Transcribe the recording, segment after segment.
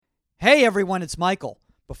Hey everyone, it's Michael.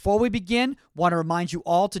 Before we begin, want to remind you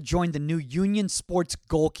all to join the new Union Sports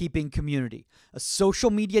Goalkeeping Community, a social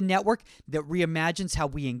media network that reimagines how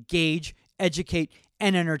we engage, educate,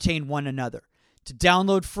 and entertain one another. To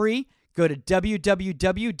download free, go to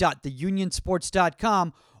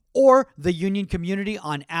www.theunionsports.com or the Union Community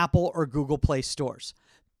on Apple or Google Play stores.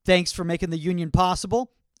 Thanks for making the Union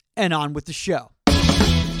possible, and on with the show.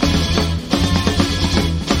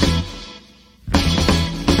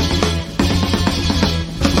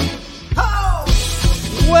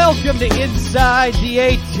 Welcome to Inside the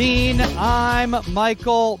 18. I'm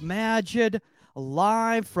Michael Magid,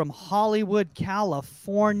 live from Hollywood,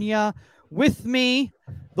 California. With me,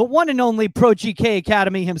 the one and only Pro GK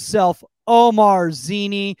Academy himself, Omar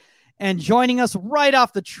Zini. And joining us right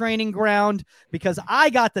off the training ground, because I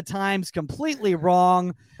got the times completely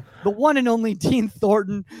wrong, the one and only Dean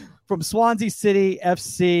Thornton from Swansea City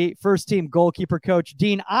FC, first team goalkeeper coach.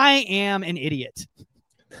 Dean, I am an idiot.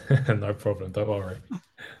 No problem. Don't worry.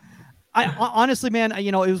 I honestly, man,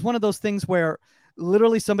 it was one of those things where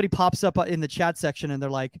literally somebody pops up in the chat section and they're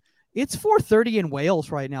like, it's 4:30 in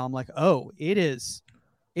Wales right now. I'm like, oh, it is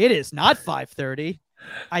not 5:30.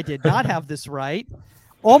 I did not have this right.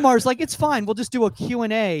 Omar's like, it's fine. We'll just do a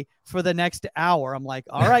Q&A for the next hour. I'm like,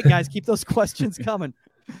 all right, guys, keep those questions coming.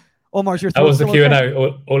 Omar's your throat. How was the Q&A?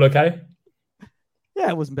 Okay? All okay? Yeah,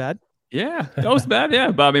 it wasn't bad. Yeah, that was bad.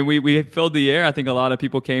 Yeah, but I mean, we filled the air. I think a lot of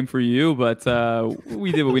people came for you, but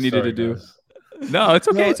we did what we needed to do. Guys. No, it's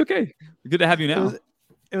okay. It's okay. Good to have you now.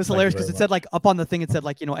 It was hilarious because it said like up on the thing, it said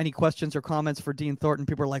like, any questions or comments for Dean Thornton.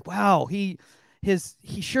 People were like, wow, he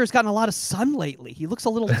sure has gotten a lot of sun lately. He looks a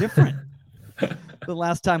little different the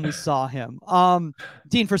last time we saw him.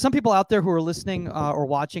 Dean, for some people out there who are listening or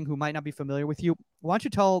watching who might not be familiar with you, why don't you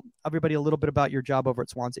tell everybody a little bit about your job over at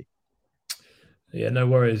Swansea? Yeah, no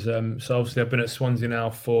worries. So obviously I've been at Swansea now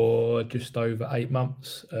for just over 8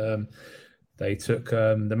 months. They took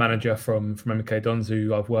the manager from MK Dons,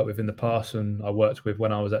 who I've worked with in the past and I worked with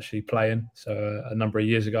when I was actually playing. So a number of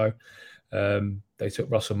years ago, they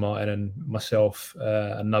took Russell Martin and myself,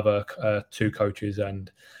 another 2 coaches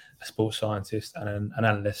and a sports scientist and an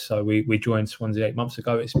analyst. So we joined Swansea 8 months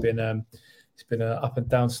ago. It's been an up and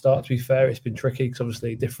down start, to be fair. It's been tricky because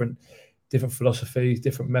obviously different philosophies,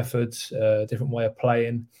 different methods, different way of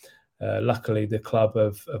playing. Luckily, the club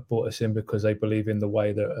have brought us in because they believe in the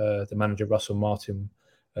way that the manager, Russell Martin,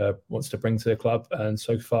 wants to bring to the club. And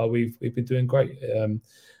so far, we've been doing great.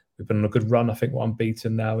 We've been on a good run. I think we're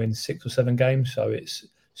unbeaten now in 6 or 7 games. So it's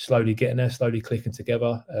slowly getting there, slowly clicking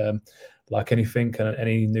together. Like anything, and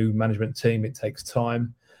any new management team, it takes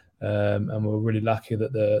time. And we're really lucky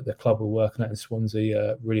that the club we're working at in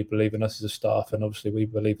Swansea really believe in us as a staff, and obviously we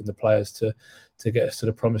believe in the players to get us to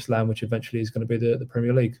the promised land, which eventually is going to be the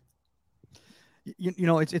Premier League.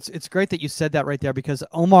 It's great that you said that right there, because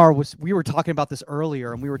Omar we were talking about this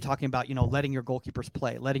earlier, and we were talking about letting your goalkeepers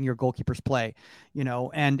play,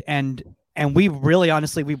 and we really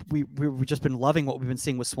honestly we've just been loving what we've been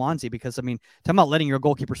seeing with Swansea, because I mean, talking about letting your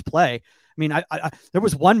goalkeepers play. I mean, I there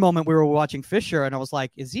was one moment we were watching Fisher and I was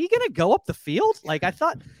like, is he going to go up the field? Like I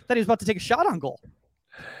thought that he was about to take a shot on goal.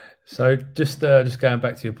 So just going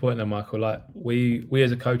back to your point there, Michael, like we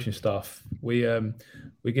as a coaching staff, we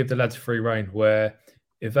give the lads free rein, where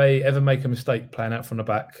if they ever make a mistake playing out from the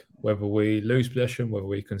back, whether we lose possession, whether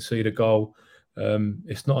we concede a goal,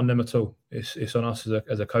 it's not on them at all. It's on us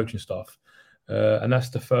as a coaching staff. And that's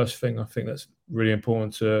the first thing I think that's really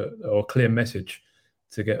important or a clear message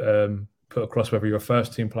to get put across, whether you're a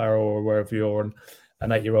first team player or wherever you're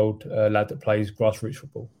an 8-year-old lad that plays grassroots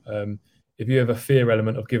football. If you have a fear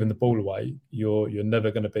element of giving the ball away, you're never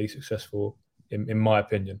going to be successful, in my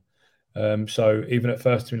opinion. So even at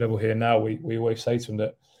first team level here now, we always say to them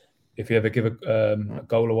that if you ever give a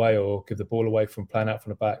goal away or give the ball away from playing out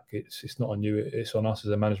from the back, it's not on you, it's on us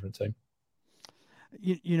as a management team.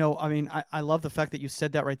 I mean, I love the fact that you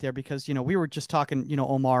said that right there, because, we were just talking,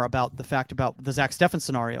 Omar, about the fact about the Zach Steffen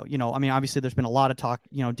scenario. I mean, obviously there's been a lot of talk,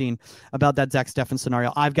 Dean, about that Zach Steffen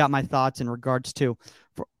scenario. I've got my thoughts in regards to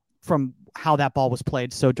from how that ball was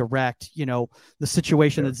played so direct, the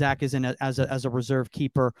situation that Zach is in as a reserve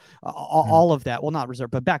keeper, all of that. Well, not reserve,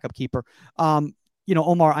 but backup keeper.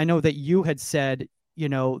 Omar, I know that you had said,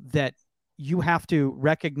 that you have to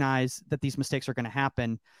recognize that these mistakes are going to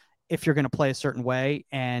happen if you're going to play a certain way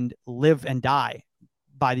and live and die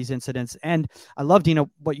by these incidents. And I love, Dina,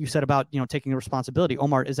 what you said about, taking responsibility.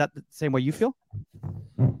 Omar, is that the same way you feel?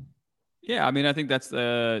 Yeah, I mean, I think that's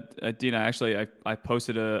Dina. Actually, I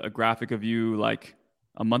posted a graphic of you like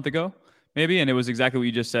a month ago, maybe, and it was exactly what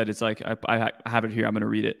you just said. It's like I have it here. I'm going to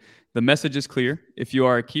read it. The message is clear. If you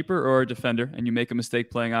are a keeper or a defender and you make a mistake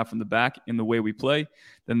playing out from the back in the way we play,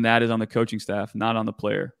 then that is on the coaching staff, not on the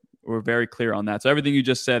player. We're very clear on that. So everything you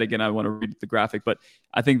just said, again, I want to read the graphic, but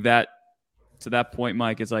I think that to that point,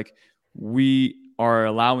 Mike, is like we are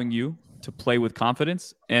allowing you to play with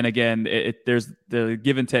confidence. And again, there's the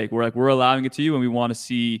give and take. We're allowing it to you, and we want to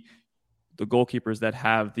see the goalkeepers that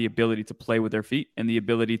have the ability to play with their feet and the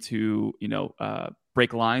ability to,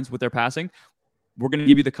 break lines with their passing. We're going to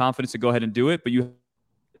give you the confidence to go ahead and do it, but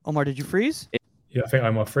Omar, did you freeze? Yeah, I think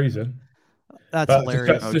I'm freezing. That's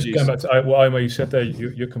hilarious. Just going back to what Omar, you said there,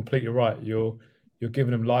 you're completely right. You're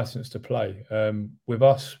giving them license to play. With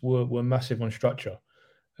us, we're massive on structure.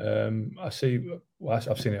 I've seen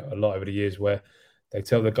it a lot over the years where they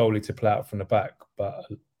tell the goalie to play out from the back, but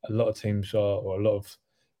a lot of teams or a lot of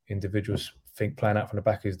individuals think playing out from the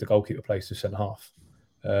back is the goalkeeper plays to centre half.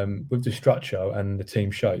 With the structure and the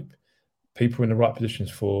team shape, people are in the right positions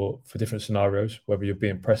for different scenarios, whether you're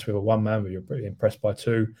being pressed with a one man, whether you're being pressed by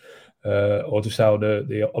two, or just how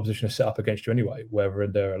the opposition is set up against you anyway, whether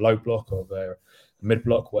they're a low block or they're a mid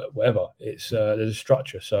block, whatever. It's there's a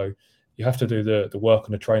structure. So you have to do the work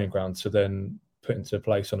on the training ground to then put into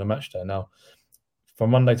place on a match day. Now,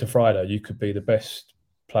 from Monday to Friday, you could be the best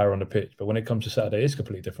player on the pitch, but when it comes to Saturday, it's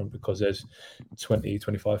completely different because there's 20,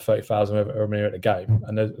 25, 30,000 over at the game.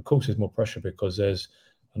 And of course, there's more pressure because there's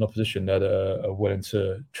an opposition there that are willing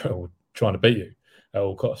to trying to beat you at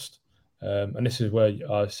all cost. And this is where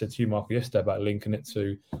I said to you, Michael, yesterday about linking it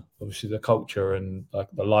to obviously the culture and like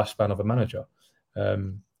the lifespan of a manager.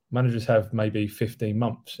 Managers have maybe 15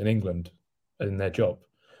 months in England in their job.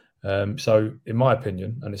 So in my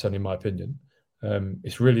opinion, and it's only my opinion,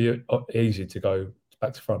 it's really easy to go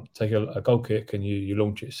back to front, take a goal kick and you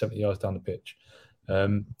launch it 70 yards down the pitch.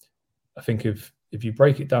 I think if you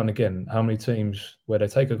break it down again, how many teams where they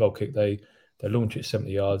take a goal kick, they launch it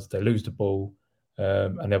 70 yards, they lose the ball,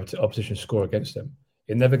 and the opposition score against them.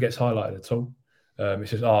 It never gets highlighted at all. It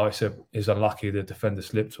says, it's unlucky the defender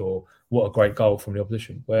slipped, or what a great goal from the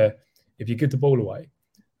opposition. Where if you give the ball away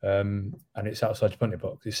and it's outside your penalty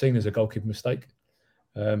box, it's seen as a goalkeeper mistake.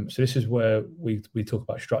 So this is where we talk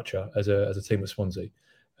about structure as a team at Swansea.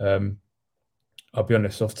 I'll be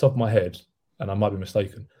honest, off the top of my head, and I might be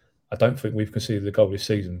mistaken, I don't think we've conceded a goal this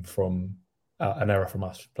season from an error from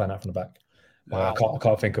us playing out from the back. Wow. I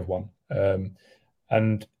can't think of one.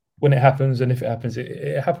 And when it happens, and if it happens,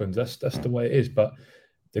 it happens. That's the way it is. But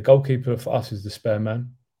the goalkeeper for us is the spare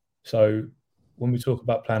man. So when we talk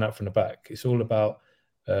about playing out from the back, it's all about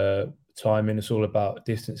timing. It's all about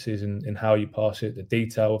distances and how you pass it, the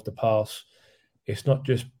detail of the pass. It's not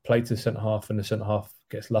just play to the centre half and the centre half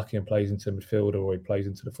gets lucky and plays into midfield or he plays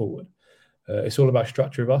into the forward. It's all about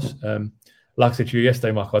structure of us. Like I said to you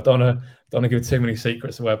yesterday, Michael, I don't want to give too many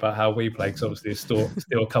secrets away about how we play because obviously there's still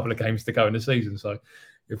a couple of games to go in the season. So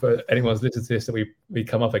if anyone's listened to this that we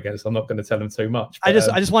come up against, I'm not going to tell them too much. But,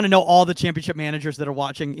 I just want to know all the championship managers that are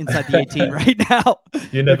watching inside the 18 right now.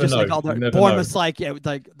 You never know. Bournemouth's like,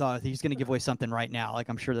 he's going to give away something right now. Like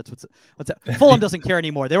I'm sure that's what's that. Fulham doesn't care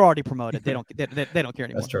anymore. They're already promoted. They don't care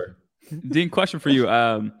anymore. That's true. Dean, question for you.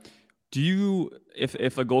 Do you,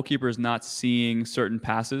 if a goalkeeper is not seeing certain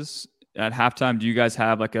passes at halftime, do you guys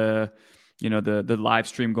have like the live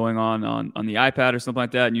stream going on the iPad or something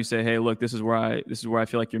like that, and you say, hey, look, this is where I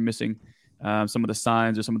feel like you're missing some of the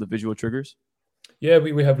signs or some of the visual triggers? Yeah,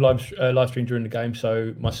 we have live stream during the game.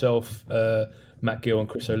 So myself, Matt Gill, and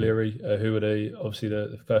Chris O'Leary, who are obviously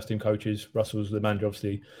the first team coaches. Russell's the manager,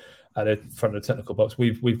 obviously at the front of the technical box.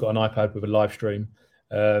 We've got an iPad with a live stream.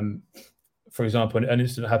 For example, an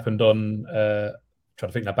incident happened on trying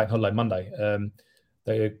to think now, bank holiday Monday.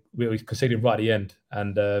 We were conceding right at the end,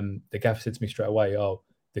 and the gaffer said to me straight away, "Oh,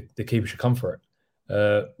 the keeper should come for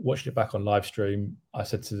it." Watched it back on live stream. I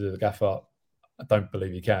said to the gaffer, "I don't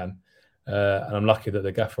believe he can," and I'm lucky that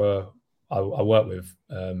the gaffer I work with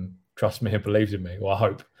trusts me and believes in me, or I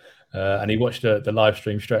hope. And he watched the live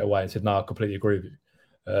stream straight away and said, "No, I completely agree with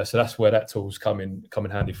you." So that's where that tool's come in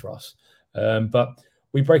handy for us. But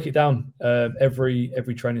we break it down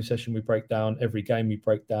every training session. We break down every game. We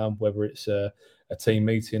break down whether it's a team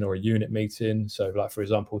meeting or a unit meeting. So, like for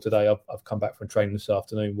example, today I've come back from training this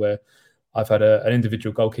afternoon where I've had an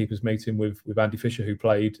individual goalkeepers meeting with Andy Fisher, who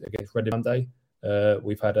played against Reading Monday.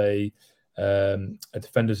 We've had a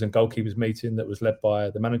defenders and goalkeepers meeting that was led by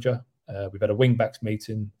the manager. We've had a wing backs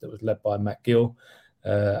meeting that was led by Matt Gill,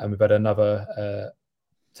 and we've had another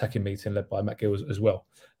attacking meeting led by Matt Gill as well.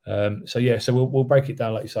 So we'll break it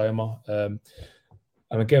down like you say, Omar.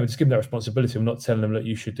 And again, just give them that responsibility. I'm not telling them that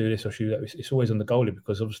you should do this or should do that. It's always on the goalie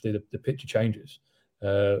because obviously the picture changes.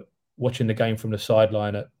 Watching the game from the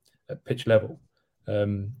sideline at pitch level,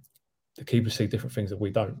 the keepers see different things that we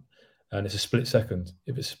don't. And it's a split second.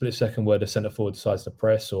 If it's a split second where the centre forward decides to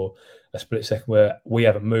press, or a split second where we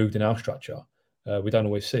haven't moved in our structure, we don't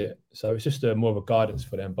always see it. So it's just more of a guidance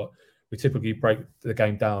for them. But we typically break the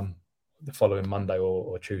game down the following Monday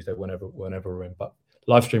or Tuesday, whenever we're in. But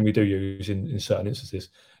live stream we do use in certain instances,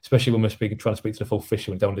 especially when we're trying to speak to the full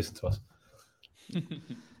official and don't listen to us.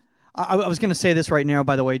 I was going to say this right now,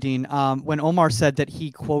 by the way, Dean. When Omar said that he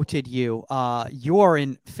quoted you, you are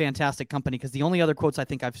in fantastic company, because the only other quotes I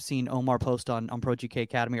think I've seen Omar post on Pro GK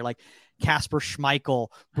Academy are like Casper Schmeichel,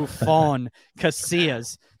 Buffon,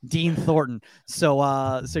 Casillas, Dean Thornton.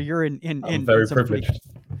 So you're in I'm very privileged.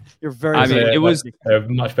 You're very. I mean, it was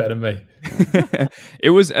much better than me.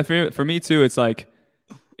 It was for me too. It's like,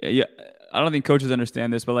 yeah. I don't think coaches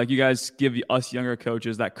understand this, but like, you guys give us younger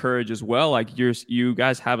coaches that courage as well. Like, you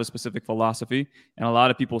guys have a specific philosophy, and a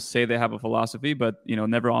lot of people say they have a philosophy, but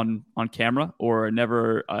never on camera, or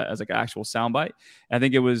never as like an actual soundbite. I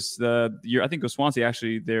think it was I think it was Swansea,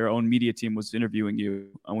 actually, their own media team was interviewing you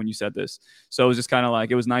when you said this. So it was just kind of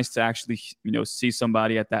like, it was nice to actually see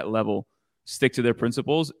somebody at that level stick to their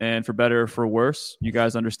principles, and for better or for worse, you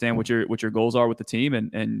guys understand what your goals are with the team,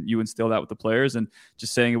 and you instill that with the players, and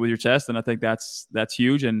just saying it with your chest. And I think that's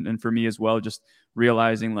huge. And for me as well, just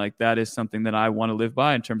realizing like that is something that I want to live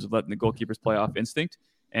by in terms of letting the goalkeepers play off instinct,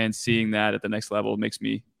 and seeing that at the next level makes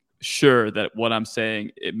me sure that what I'm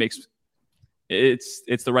saying,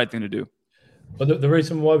 it's the right thing to do. But the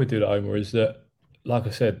reason why we do that, Omar, is that, like I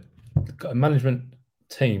said, a management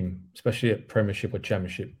team, especially at Premiership or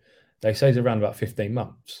Championship, they say it's around about 15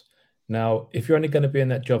 months. Now, if you're only going to be in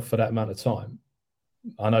that job for that amount of time,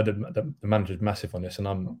 I know the manager's massive on this, and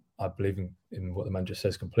I believe in what the manager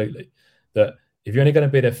says completely, that if you're only going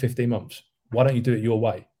to be there 15 months, why don't you do it your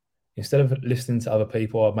way? Instead of listening to other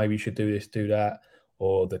people, or maybe you should do this, do that,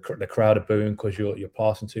 or the crowd are booing because you're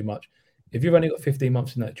passing too much. If you've only got 15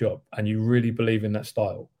 months in that job and you really believe in that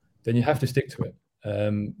style, then you have to stick to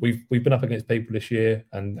it. We've been up against people this year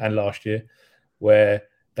and last year where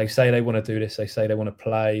they say they want to do this, they say they want to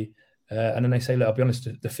play, and then they say, look, I'll be honest,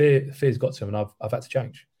 the fear's got to them, and I've had to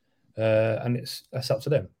change. And that's up to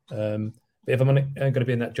them. But if I'm only going to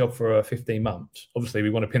be in that job for 15 months, obviously we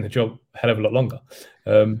want to be in the job a hell of a lot longer.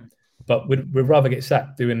 But we'd rather get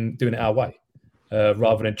sacked doing it our way,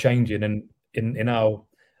 rather than changing. And in our,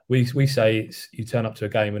 we say you turn up to a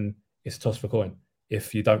game and it's a toss for coin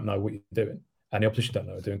if you don't know what you're doing, and the opposition don't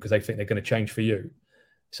know what they're doing because they think they're going to change for you.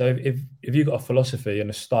 So if you've got a philosophy and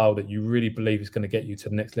a style that you really believe is going to get you to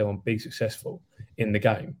the next level and be successful in the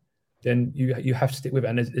game, then you have to stick with it.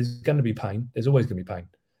 And there's going to be pain. There's always going to be pain,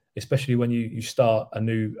 especially when you start a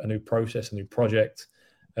new process, a new project.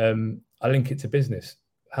 I link it to business.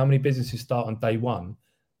 How many businesses start on day one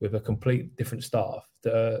with a complete different staff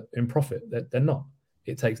that are in profit? They're not.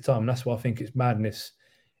 It takes time. And that's why I think it's madness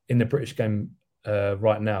in the British game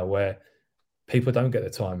right now, where people don't get the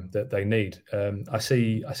time that they need. I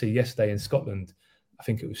see yesterday in Scotland, I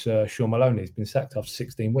think it was Sean Maloney, he's been sacked after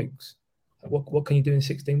 16 weeks. What can you do in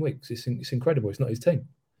 16 weeks? It's incredible. It's not his team.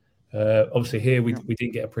 Obviously here we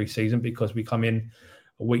didn't get a pre-season because we come in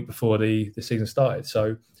a week before the season started.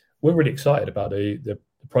 So we're really excited about the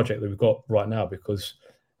project that we've got right now, because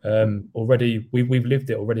already we've lived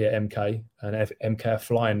it already at MK, and MK are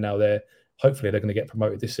flying now. Hopefully they're going to get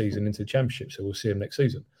promoted this season into the Championship, so we'll see them next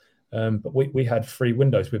season. But we had 3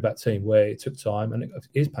 windows with that team where it took time, and it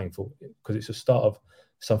is painful because it's a start of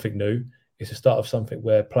something new. It's a start of something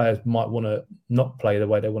where players might want to not play the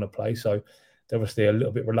way they want to play. So they're obviously a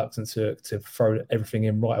little bit reluctant to throw everything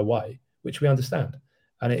in right away, which we understand.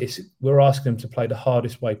 And we're asking them to play the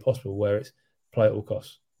hardest way possible, where it's play at all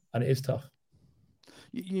costs. And it is tough.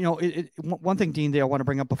 One thing, Dean, that I want to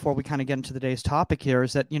bring up before we kind of get into today's topic here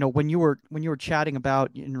is that, when you were chatting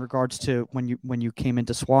about in regards to when you came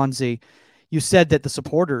into Swansea, you said that the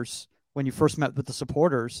supporters, when you first met with the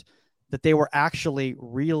supporters, that they were actually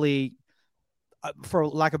really, for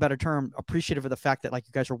lack of a better term, appreciative of the fact that, like,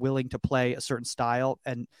 you guys are willing to play a certain style,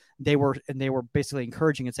 and they were basically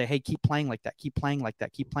encouraging and say, hey, keep playing like that, keep playing like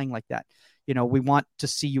that, keep playing like that. We want to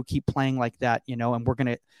see you keep playing like that, and we're going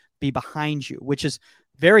to be behind you, which is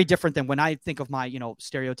very different than when I think of my,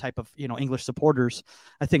 stereotype of, English supporters.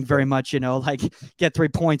 I think very much, like, get 3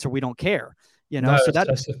 points or we don't care, No, so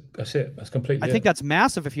that's it. That's completely. I think that's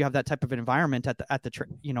massive if you have that type of an environment at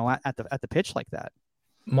the pitch like that.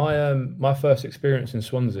 My first experience in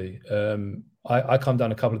Swansea, I come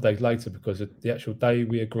down a couple of days later because the actual day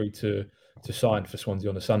we agreed to sign for Swansea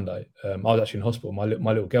on a Sunday, I was actually in hospital. My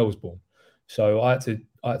little girl was born, so I had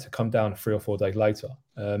to come down 3 or 4 days later.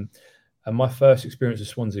 And my first experience at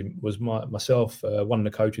Swansea was myself, one of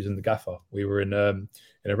the coaches and the gaffer. We were in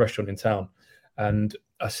a restaurant in town, and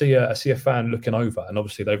I see a fan looking over, and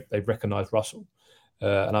obviously they've recognised Russell.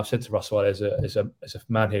 And I've said to Russell, there's a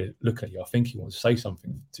man here looking at you. I think he wants to say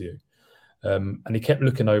something to you. And he kept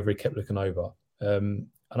looking over. And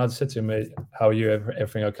I said to him, how are you?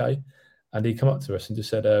 Everything okay? And he come up to us and just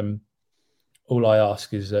said, all I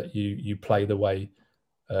ask is that you play the way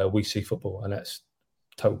we see football, and that's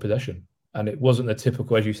total possession. And it wasn't the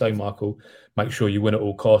typical, as you say, Michael, make sure you win at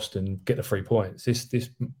all cost and get the 3 points. This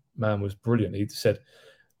man was brilliant. He said,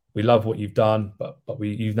 we love what you've done, but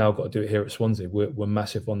you've now got to do it here at Swansea. We're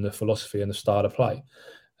massive on the philosophy and the style of play.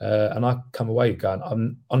 And I come away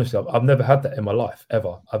going, I've never had that in my life,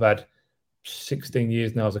 ever. I've had 16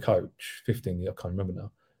 years now as a coach, 15 years, I can't remember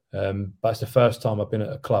now. But it's the first time I've been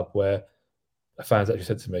at a club where a fan's actually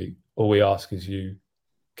said to me, all we ask is you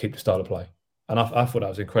keep the style of play. And I thought that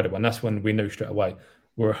was incredible. And that's when we knew straight away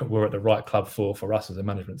we're at the right club for us as a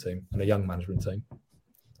management team and a young management team.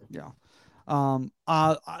 Yeah.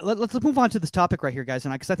 Let's move on to this topic right here, guys.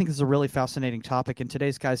 And because I think this is a really fascinating topic. And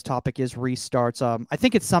today's guy's topic is restarts. I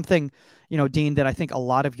think it's something, Dean, that I think a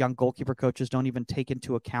lot of young goalkeeper coaches don't even take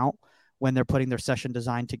into account when they're putting their session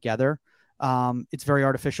design together. It's very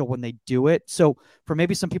artificial when they do it. So for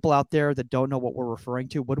maybe some people out there that don't know what we're referring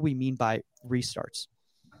to, what do we mean by restarts?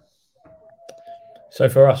 So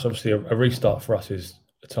for us, obviously, a restart for us is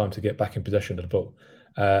a time to get back in possession of the ball.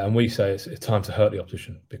 And we say it's time to hurt the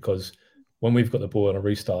opposition, because when we've got the ball on a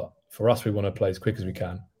restart, for us, we want to play as quick as we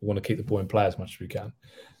can. We want to keep the ball in play as much as we can.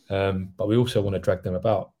 But we also want to drag them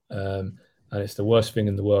about. And it's the worst thing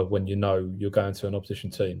in the world when you're going to an opposition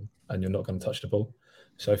team and you're not going to touch the ball.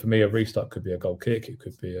 So for me, a restart could be a goal kick. It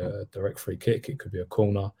could be a direct free kick. It could be a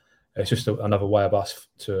corner. It's just another way of us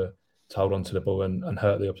to hold on to the ball and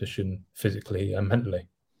hurt the opposition physically and mentally.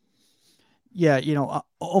 Yeah,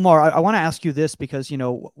 Omar, I want to ask you this because,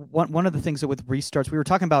 one of the things that with restarts we were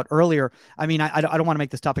talking about earlier, I mean, I don't want to make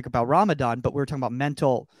this topic about Ramadan, but we were talking about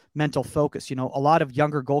mental focus. A lot of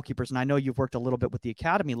younger goalkeepers, and I know you've worked a little bit with the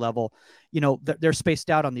academy level, they're spaced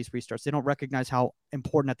out on these restarts. They don't recognize how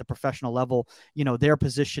important at the professional level, their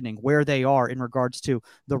positioning, where they are in regards to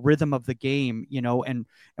the rhythm of the game, and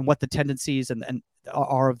what the tendencies and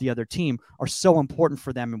are of the other team are so important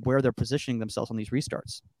for them and where they're positioning themselves on these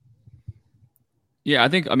restarts. Yeah,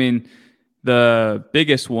 I mean, the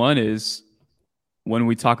biggest one is when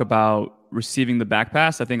we talk about receiving the back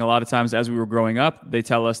pass. I think a lot of times as we were growing up, they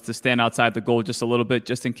tell us to stand outside the goal just a little bit,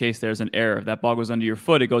 just in case there's an error. If that ball goes under your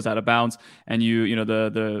foot, it goes out of bounds, and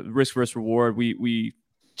the risk versus reward, we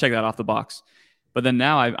check that off the box. But then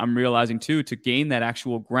now I'm realizing too, to gain that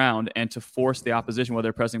actual ground and to force the opposition, whether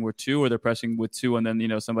they're pressing with 2 or they're pressing with 2 and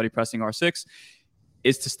then somebody pressing R6,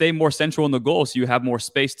 is to stay more central in the goal so you have more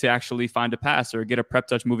space to actually find a pass or get a prep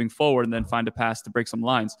touch moving forward and then find a pass to break some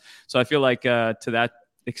lines. So I feel like to that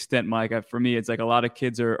extent, Mike, for me, it's like a lot of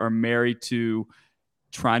kids are married to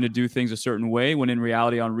trying to do things a certain way when in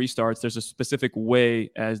reality on restarts, there's a specific way,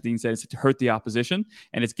 as Dean said, it's to hurt the opposition,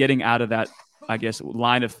 and it's getting out of that, I guess,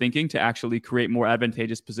 line of thinking to actually create more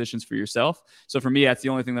advantageous positions for yourself. So for me, that's the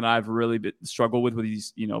only thing that I've really struggled with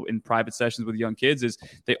these, in private sessions with young kids is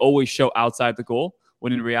they always show outside the goal.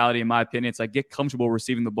 When in reality, in my opinion, it's like get comfortable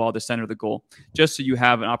receiving the ball at the center of the goal, just so you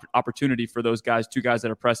have an opportunity for those guys, 2 guys that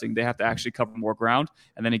are pressing. They have to actually cover more ground,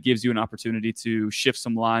 and then it gives you an opportunity to shift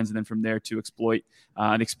some lines, and then from there to exploit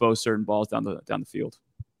and expose certain balls down the field.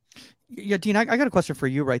 Yeah, Dean, I got a question for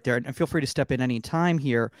you right there, and feel free to step in any time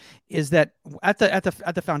here. Is that at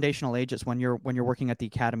the foundational ages, when you're working at the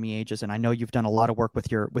academy ages, and I know you've done a lot of work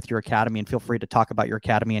with your academy, and feel free to talk about your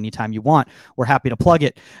academy anytime you want. We're happy to plug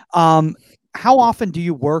it. How often do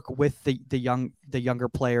you work with the younger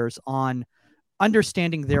players on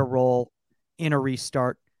understanding their role in a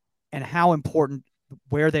restart and how important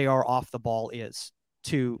where they are off the ball is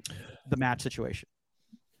to the match situation?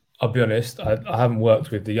 I'll be honest, I haven't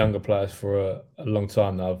worked with the younger players for a long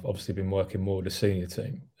time now. I've obviously been working more with the senior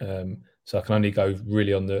team. So I can only go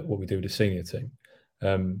really on what we do with the senior team.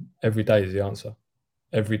 Every day is the answer.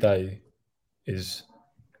 Every day is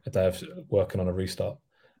a day of working on a restart.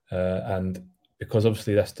 And because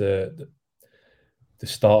obviously that's the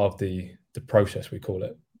start of the process, we call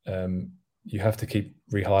it, you have to keep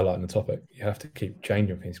re-highlighting the topic. You have to keep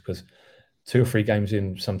changing things because 2 or 3 games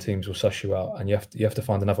in, some teams will suss you out and you have to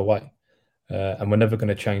find another way. And we're never going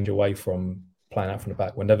to change away from playing out from the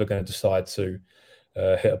back. We're never going to decide to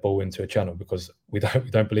hit a ball into a channel because we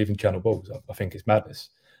don't believe in channel balls. I think it's madness.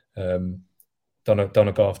 Don't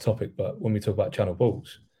go off topic, but when we talk about channel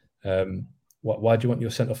balls, Why do you want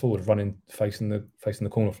your centre forward running facing the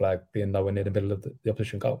corner flag, being nowhere near the middle of the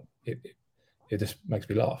opposition goal? It just makes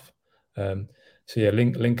me laugh. So yeah,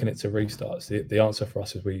 linking it to restarts. The answer for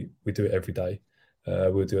us is we do it every day.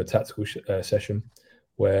 We'll do a tactical session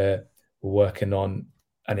where we're working on,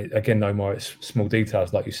 and again, Omar, it's small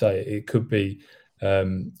details, like you say. It could be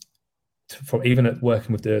from even at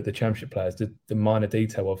working with the championship players, the minor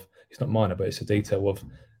detail of, it's not minor, but it's a detail of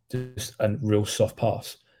just a real soft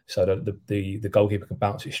pass, so that the goalkeeper can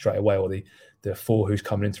bounce it straight away, or the four who's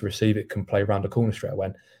coming in to receive it can play around the corner straight away.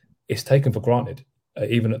 And it's taken for granted,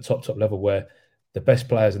 even at top level, where the best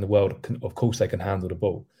players in the world of course they can handle the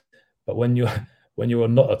ball, but when you're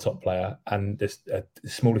not a top player and the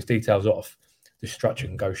smallest details off, the structure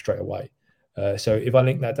can go straight away. So if I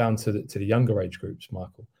link that down to the younger age groups,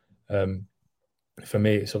 Michael, for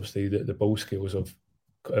me, it's obviously the ball skills of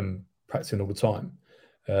practicing all the time,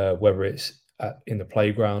 whether it's in the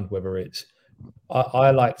playground, whether it's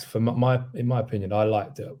I liked, in my opinion, I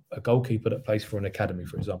liked a goalkeeper that plays for an academy,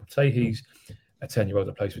 for example. Say he's a 10-year-old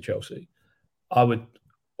that plays for Chelsea. I would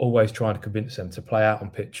always try to convince them to play out on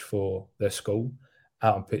pitch for their school,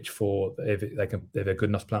 out on pitch for if they're good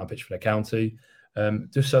enough to play out on pitch for their county,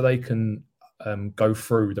 just so they can go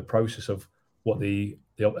through the process of what the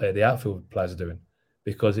outfield players are doing.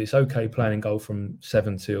 Because it's okay playing in goal from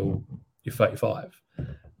 7 till you're 35,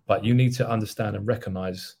 but you need to understand and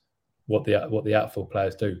recognise what the outfield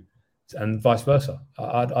players do, and vice versa.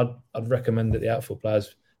 I'd recommend that the outfield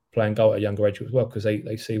players play in goal at a younger age as well, because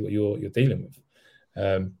they see what you're dealing with.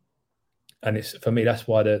 And it's, for me, that's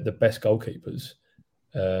why the best goalkeepers,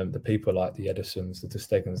 the people like the Edersons, the Ter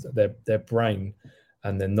Stegens, their brain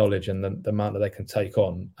and their knowledge and the amount that they can take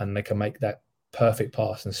on, and they can make that perfect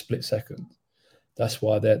pass in a split second. That's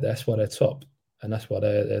why they're top, and that's why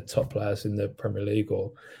they're top players in the Premier League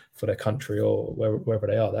or for their country or wherever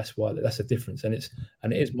they are. That's the difference, and it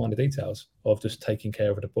is minor details of just taking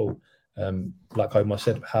care of the ball. Like Omar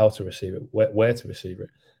said, how to receive it, where to receive it.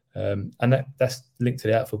 And that's linked to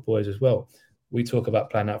the outfield boys as well. We talk about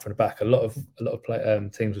playing out from the back. A lot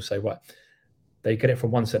of teams will say, right, they get it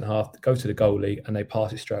from one centre half, go to the goalie, and they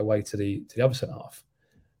pass it straight away to the other centre half.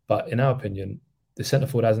 But in our opinion, the centre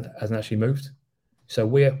forward hasn't actually moved. So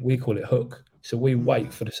we call it hook. So we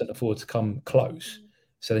wait for the centre forward to come close.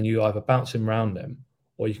 So then you either bounce him around them,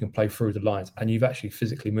 or you can play through the lines, and you've actually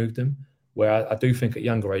physically moved them. Where I do think at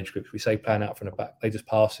younger age groups, we say playing out from the back, they just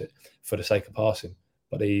pass it for the sake of passing.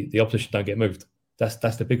 But the opposition don't get moved. That's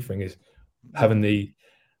the big thing, is having the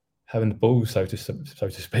ball, so to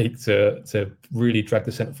speak, to really drag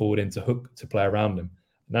the centre forward into hook to play around them.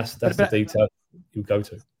 And that's the detail you go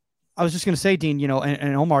to. I was just going to say, Dean,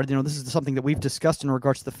 and Omar, this is something that we've discussed in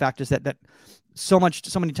regards to the fact is that so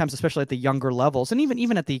many times, especially at the younger levels, and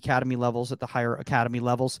even at the academy levels, at the higher academy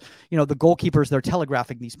levels, the goalkeepers, they're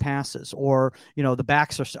telegraphing these passes, or, the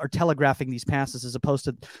backs are telegraphing these passes as opposed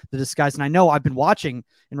to the disguise. And I know I've been watching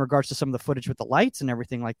in regards to some of the footage with the lights and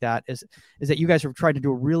everything like that, is that you guys have tried to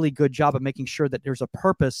do a really good job of making sure that there's a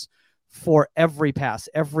purpose for every pass,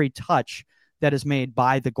 every touch that is made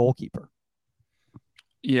by the goalkeeper.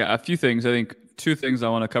 Yeah, a few things. I think two things I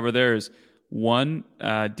want to cover there is, one,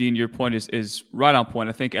 Dean, your point is right on point.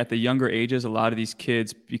 I think at the younger ages, a lot of these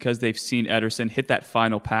kids, because they've seen Ederson hit that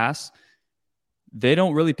final pass, they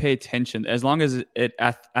don't really pay attention. As long as it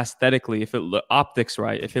aesthetically, if it optics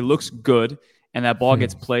right, if it looks good and that ball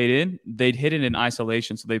gets played in, they'd hit it in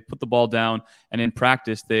isolation. So they put the ball down, and in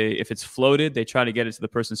practice, if it's floated, they try to get it to the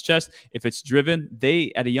person's chest. If it's driven,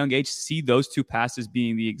 they, at a young age, see those two passes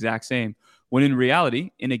being the exact same. When in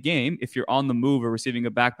reality, in a game, if you're on the move or receiving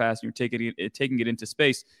a back pass and you're taking it into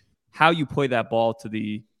space, how you play that ball to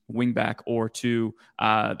the wing back or to,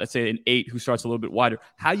 let's say, an 8 who starts a little bit wider,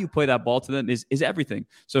 how you play that ball to them is everything.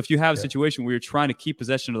 So if you have a situation where you're trying to keep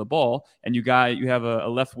possession of the ball and you have a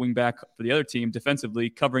left wing back for the other team defensively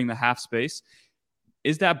covering the half space,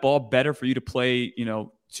 is that ball better for you to play,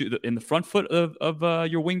 in the front foot of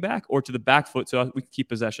your wing back, or to the back foot so we can keep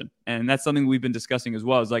possession? And that's something we've been discussing as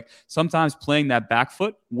well. Is like sometimes playing that back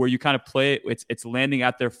foot where you kind of play it, it's landing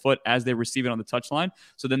at their foot as they receive it on the touchline.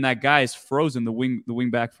 So then that guy is frozen, the wing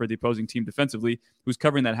back for the opposing team defensively, who's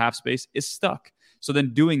covering that half space, is stuck. So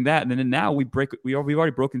then doing that, and then now we've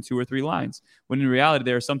already broken 2 or 3 lines. When in reality,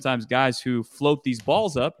 there are sometimes guys who float these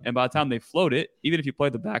balls up, and by the time they float it, even if you play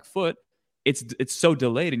the back foot, it's so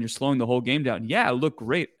delayed and you're slowing the whole game down. Yeah, it looked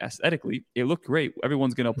great aesthetically. It looked great.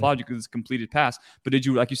 Everyone's going to applaud you because it's a completed pass. But did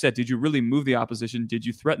you, like you said, did you really move the opposition? Did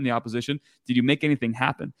you threaten the opposition? Did you make anything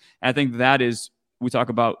happen? And I think that is, we talk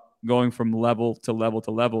about going from level to level to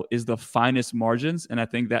level, is the finest margins. And I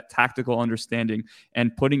think that tactical understanding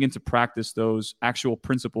and putting into practice those actual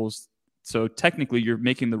principles So technically, you're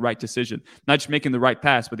making the right decision, not just making the right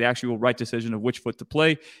pass, but the actual right decision of which foot to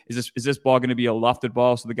play. Is this ball going to be a lofted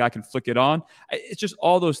ball so the guy can flick it on? It's just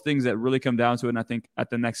all those things that really come down to it. And I think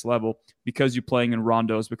at the next level, because you're playing in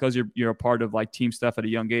rondos, because you're a part of like team stuff at a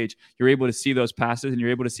young age, you're able to see those passes and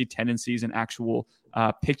you're able to see tendencies and actual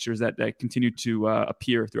pictures that continue to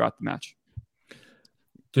appear throughout the match.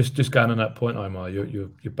 Just going on that point, Omar, you're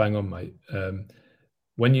bang on, mate.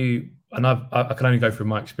 I can only go through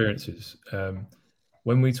my experiences.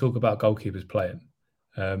 When we talk about goalkeepers playing,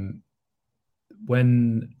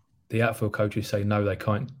 when the outfield coaches say no, they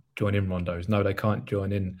can't join in rondos, no, they can't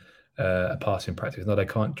join in a passing practice, no, they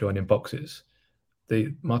can't join in boxes.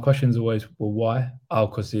 My question is always, well, why? Oh,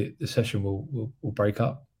 because the session will break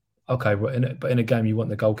up. Okay, but in a game you want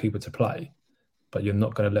the goalkeeper to play, but you're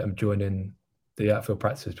not going to let them join in the outfield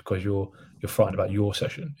practices because you're frightened about your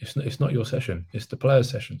session. It's not your session, it's the players'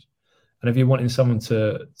 sessions. And if you're wanting someone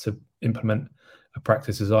to implement a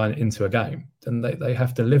practice design into a game, then they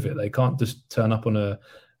have to live it. They can't just turn up on a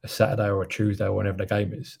Saturday or a Tuesday or whenever the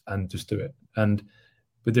game is and just do it. And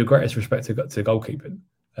with the greatest respect to goalkeeping,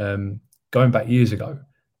 going back years ago,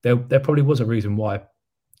 there probably was a reason why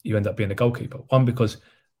you end up being a goalkeeper. One, because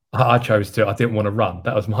I chose to. I didn't want to run.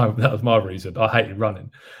 That was my reason. I hated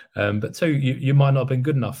running. But two, you might not have been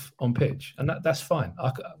good enough on pitch, and that's fine.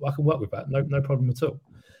 I can work with that. No problem at all.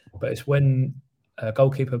 But it's when a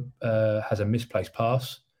goalkeeper has a misplaced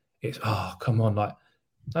pass. It's come on, like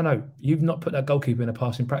no, you've not put that goalkeeper in a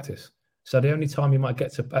passing practice. So the only time you might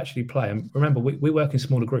get to actually play, and remember, we work in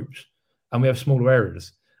smaller groups, and we have smaller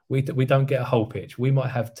areas. We don't get a whole pitch. We might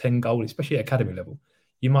have 10 goalies, especially at academy level.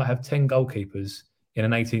 You might have 10 goalkeepers in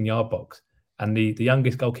an 18-yard box, and the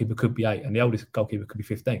youngest goalkeeper could be 8, and the oldest goalkeeper could be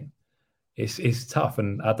 15. It's tough,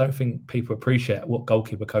 and I don't think people appreciate what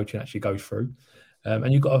goalkeeper coaching actually goes through.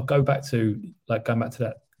 And you've got to go back to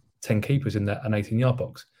that 10 keepers in an 18-yard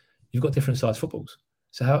box. You've got different size footballs.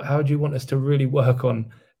 So how do you want us to really work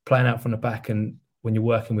on playing out from the back, and when you're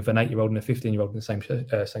working with an 8-year-old and a 15-year-old in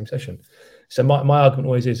the same session? So my argument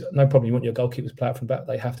always is, no problem. You want your goalkeepers to play out from the back,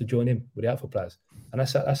 they have to join in with the outfield players. And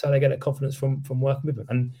that's how they get that confidence from working with them,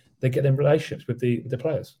 and they get them relationships with the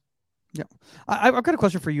players. Yeah, I've got a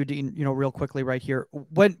question for you, Dean. Real quickly, right here.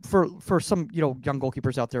 When for some young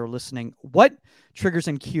goalkeepers out there listening, what triggers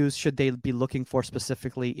and cues should they be looking for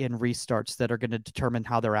specifically in restarts that are going to determine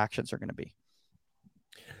how their actions are going to be?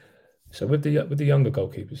 So with the younger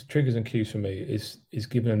goalkeepers, triggers and cues for me is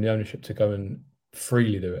giving them the ownership to go and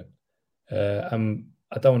freely do it.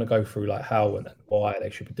 I don't want to go through like how and why they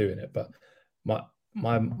should be doing it, but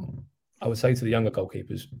I would say to the younger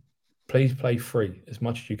goalkeepers, please play free as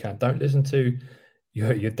much as you can. Don't listen to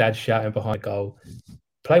your dad shouting behind goal.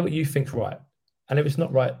 Play what you think's right, and if it's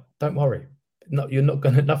not right, don't worry. You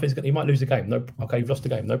might lose the game. No, okay, you've lost the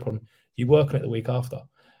game. No problem. You work on it the week after.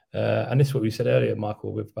 And this is what we said earlier,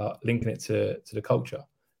 Michael, about linking it to the culture.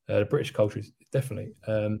 The British culture is definitely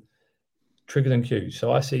triggers and cues.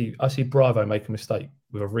 So I see Bravo make a mistake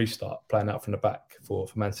with a restart playing out from the back for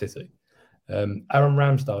Man City. Aaron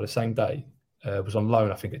Ramsdale the same day was on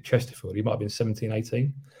loan, I think, at Chesterfield. He might have been 17,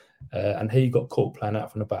 18. And he got caught playing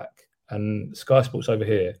out from the back. And Sky Sports over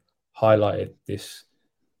here highlighted this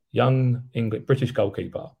young British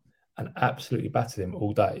goalkeeper and absolutely battered him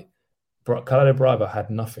all day. Khaled Bravo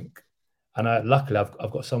had nothing. And luckily,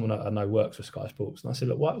 I've got someone I know works for Sky Sports. And I said,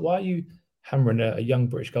 look, why are you hammering a young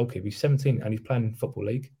British goalkeeper? He's 17 and he's playing Football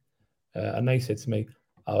League. And they said to me,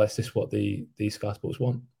 is this what the Sky Sports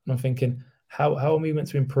want? And I'm thinking, how are we meant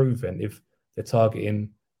to improve then if they're targeting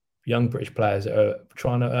young British players that are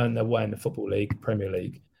trying to earn their way in the Football League, Premier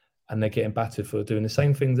League, and they're getting battered for doing the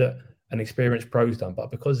same thing that an experienced pro's done,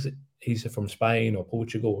 but because he's from Spain or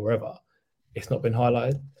Portugal or wherever, it's not been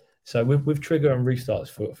highlighted. So with trigger and restarts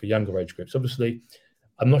for younger age groups, obviously,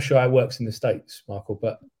 I'm not sure how it works in the States, Michael,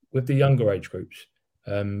 but with the younger age groups,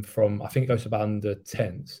 from I think it goes to about under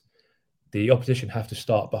 10s, the opposition have to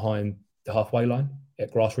start behind the halfway line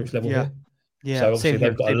at grassroots level. Yeah. Yeah. So obviously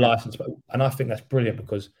they've got a license, and I think that's brilliant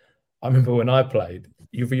because I remember when I played,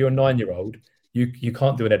 you're a 9-year-old, you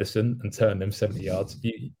can't do an Edison and turn them 70 yards,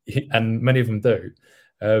 and many of them do.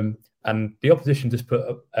 And the opposition just put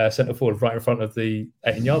a centre forward right in front of the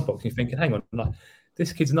 18-yard box. And you're thinking, hang on, like,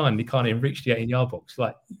 this kid's 9, he can't even reach the 18-yard box.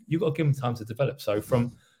 Like, you've got to give him time to develop. So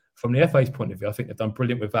from the FA's point of view, I think they've done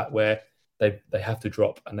brilliant with that, where they have to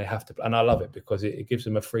drop and they have to. And I love it because it gives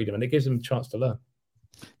them a freedom and it gives them a chance to learn.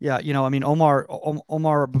 Yeah, I mean,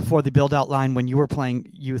 Omar, before the build-out line, when you were playing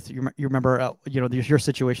youth, you remember, your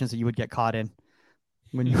situations that you would get caught in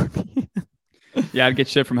when you were. Yeah, I'd get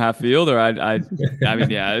shit from half field, or I mean,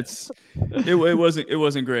 yeah, it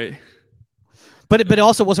wasn't great. But it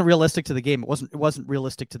also wasn't realistic to the game. It wasn't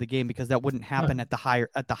realistic to the game because that wouldn't happen at the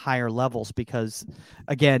higher levels because,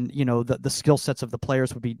 again, the skill sets of the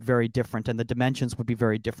players would be very different and the dimensions would be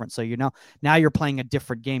very different. So now you're playing a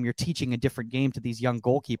different game. You're teaching a different game to these young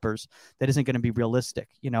goalkeepers that isn't going to be realistic.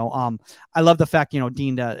 I love the fact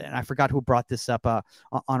Dean and I forgot who brought this up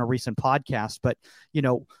on a recent podcast, but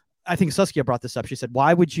I think Saskia brought this up. She said,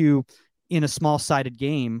 "Why would you, in a small-sided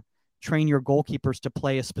game, train your goalkeepers to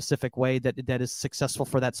play a specific way that is successful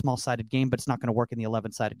for that small-sided game, but it's not going to work in the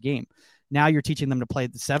 11-sided game? Now you're teaching them to play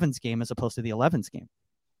the 7s game as opposed to the 11s game."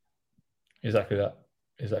 Exactly that.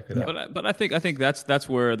 But I think that's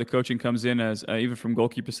where the coaching comes in, as even from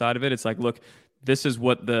goalkeeper side of it. It's like, look, this is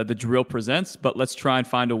what the drill presents, but let's try and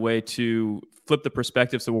find a way to flip the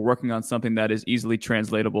perspective so we're working on something that is easily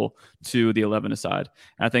translatable to the 11-a-side.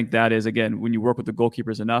 And I think that is, again, when you work with the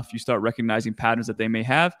goalkeepers enough, you start recognizing patterns that they may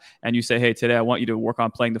have, and you say, hey, today I want you to work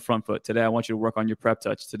on playing the front foot. Today I want you to work on your prep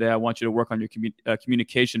touch. Today I want you to work on your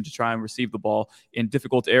communication to try and receive the ball in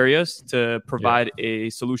difficult areas to provide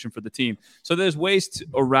a solution for the team. So there's ways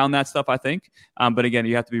around that stuff, I think. But again,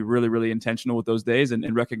 you have to be really, really intentional with those days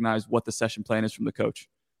and recognize what the session plan is from the coach.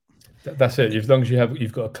 That's it. As long as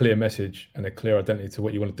you've got a clear message and a clear identity to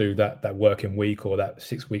what you want to do that working week or that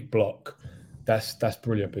 6-week block, that's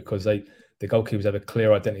brilliant because the goalkeepers have a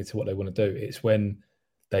clear identity to what they want to do. It's when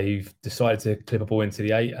they've decided to clip a ball into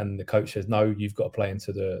the 8 and the coach says, no, you've got to play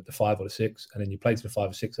into the 5 or the 6, and then you play to the 5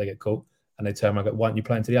 or 6, they get caught and they turn around and go, why don't you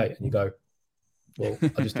play into the 8? And you go, well,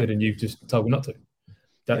 I just did and you've just told me not to.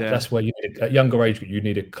 That's where you need, at younger age, you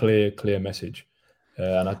need a clear message.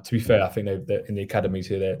 And to be fair, I think they're in the academies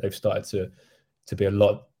here, they've started to be a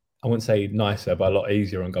lot, I wouldn't say nicer, but a lot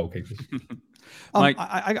easier on goalkeepers. Mike,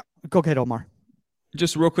 go ahead, Omar.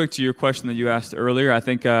 Just real quick to your question that you asked earlier, I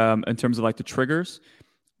think in terms of like the triggers,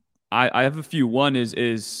 I have a few. One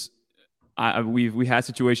is we had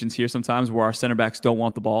situations here sometimes where our center backs don't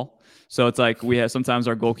want the ball. So it's like sometimes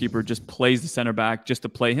our goalkeeper just plays the center back just to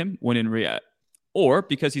play him when in reality. Or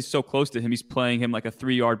because he's so close to him, he's playing him like a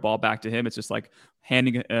 3-yard ball back to him. It's just like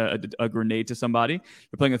handing a grenade to somebody.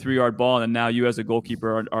 You're playing a 3-yard ball, and now you as a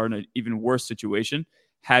goalkeeper are in an even worse situation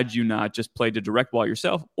had you not just played a direct ball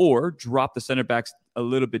yourself or drop the center backs a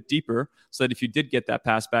little bit deeper so that if you did get that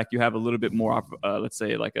pass back, you have a little bit more, let's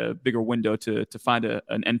say, like a bigger window to find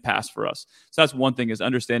an end pass for us. So that's one thing, is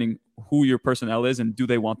understanding who your personnel is and do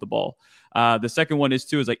they want the ball. The second one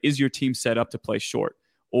is like, is your team set up to play short?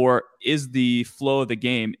 Or is the flow of the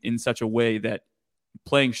game in such a way that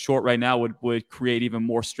playing short right now would create even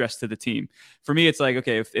more stress to the team? For me, it's like,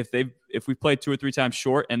 okay, if we played 2 or 3 times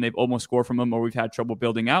short and they've almost scored from them, or we've had trouble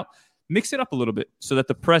building out, mix it up a little bit so that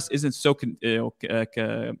the press isn't so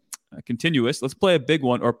continuous. Let's play a big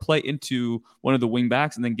one or play into one of the wing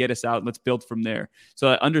backs and then get us out. And let's build from there. So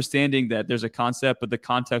understanding that there's a concept, but the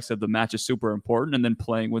context of the match is super important, and then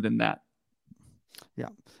playing within that. Yeah,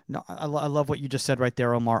 no, I love what you just said right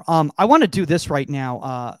there, Omar. I want to do this right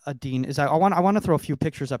now, Dean. I want to throw a few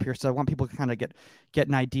pictures up here, so I want people to kind of get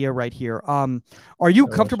an idea right here. Are you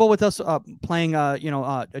comfortable with us playing,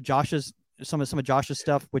 Josh's some of Josh's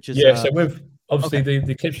stuff, which is so with obviously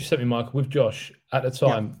the clips you sent me, Michael, with Josh at the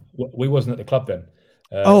time, we wasn't at the club then.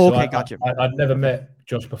 Gotcha. I'd never met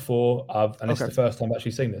Josh before, and it's the first time I've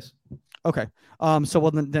actually seen this. Okay. So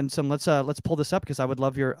let's pull this up because I would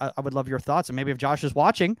love your thoughts, and maybe if Josh is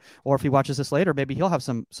watching or if he watches this later, maybe he'll have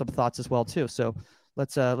some thoughts as well too. So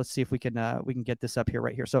let's see if we can get this up here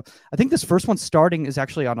right here. So I think this first one starting is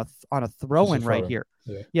actually on a throw-in right here.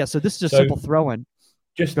 Yeah. So this is a simple throw-in.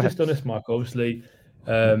 Just on this, Michael, obviously,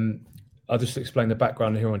 I'll just explain the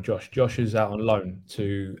background here on Josh. Josh is out on loan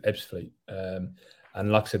to Ebbsfleet. And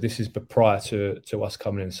like I said, this is prior to us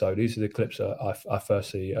coming in. So these are the clips that I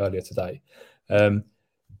first see earlier today.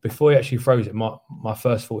 Before he actually throws it, my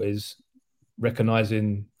first thought is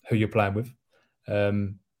recognising who you're playing with.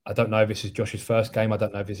 I don't know if this is Josh's first game. I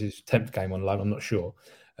don't know if this is his 10th game on loan. I'm not sure.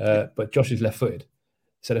 But Josh is left-footed.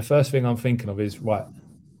 So the first thing I'm thinking of is, right,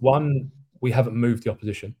 one, we haven't moved the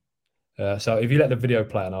opposition. So if you let the video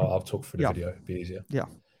play, and I'll talk through the video, it'd be easier. Yeah.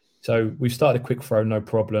 So we've started a quick throw, no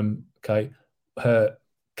problem. Okay. Her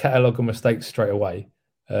catalogue of mistakes straight away.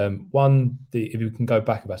 One, if you can go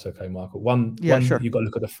back, if that's okay, Michael. One, sure. You've got to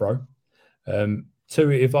look at the throw.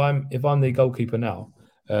 Two, if I'm the goalkeeper now,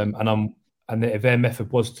 and if their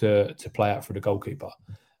method was to play out for the goalkeeper,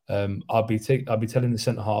 I'd be telling the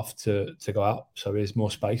centre half to go out, so there's more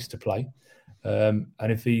space to play. And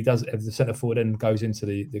if the centre forward then goes into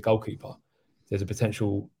the goalkeeper, there's a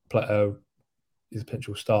potential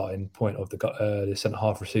starting point of the centre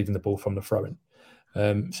half receiving the ball from the throw-in.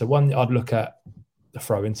 So one, I'd look at the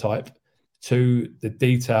throw-in type. to the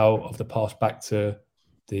detail of the pass back to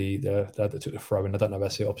the that took the throw in. I don't know if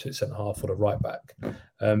that's the opposite centre half or the right back,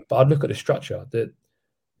 but I'd look at the structure that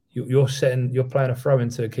you're playing a throw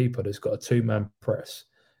into a keeper that's got a 2-man press.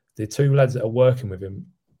 The 2 lads that are working with him,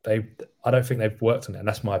 I don't think they've worked on it, and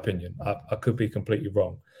that's my opinion. I could be completely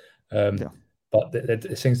wrong, but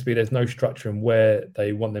it seems to be there's no structure in where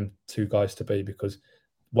they want them 2 guys to be, because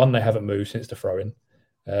 1, they haven't moved since the throw-in,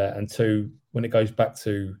 and 2, when it goes back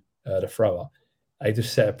to the thrower, they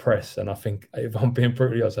just set a press, and I think, if I'm being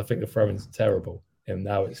brutally honest, I think the throw-in's terrible, and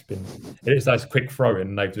now it is that quick throw-in,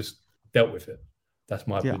 and they've just dealt with it. That's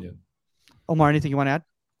my opinion. Omar, anything you want to add?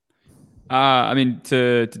 I mean,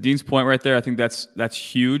 to Dean's point right there, I think that's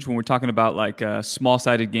huge when we're talking about like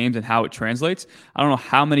small-sided games and how it translates. I don't know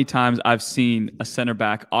how many times I've seen a center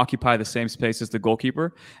back occupy the same space as the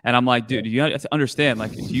goalkeeper, and I'm like, dude, you have to understand,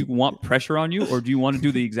 like, do you want pressure on you, or do you want to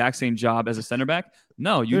do the exact same job as a center back?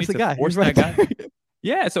 No, you need to force that guy.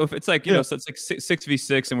 Yeah, so if it's like, so it's like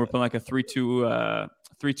 6v6 and we're playing like a 3-2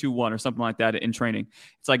 3-2-1 or something like that in training.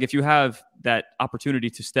 It's like if you have that opportunity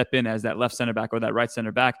to step in as that left center back or that right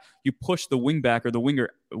center back, you push the wing back or the winger,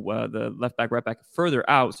 the left back, right back further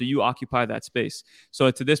out, so you occupy that space. So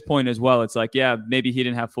to this point as well, it's like, yeah, maybe he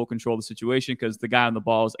didn't have full control of the situation because the guy on the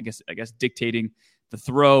ball is, I guess dictating the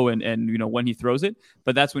throw and when he throws it.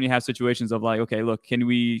 But that's when you have situations of like, okay, look, can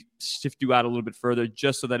we shift you out a little bit further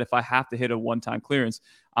just so that if I have to hit a one-time clearance,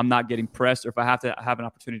 I'm not getting pressed, or if I have to have an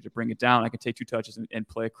opportunity to bring it down, I can take 2 touches and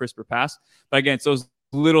play a crisper pass. But again, it's those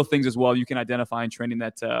little things as well you can identify in training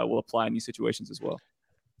that will apply in these situations as well.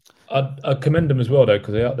 I commend them as well, though,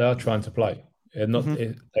 because they are trying to play. They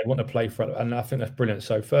want to play for it, and I think that's brilliant.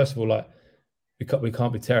 So first of all, like, we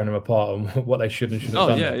can't be tearing them apart on what they should and shouldn't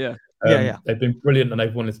have done. Yeah. They've been brilliant and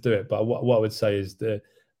they've wanted to do it. But what I would say is the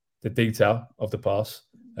detail of the pass,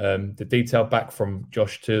 the detail back from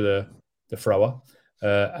Josh to the thrower,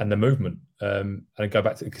 and the movement, and go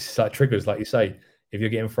back to, it's like triggers, like you say. If you're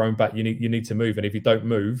getting thrown back, you need to move, and if you don't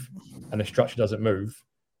move and the structure doesn't move,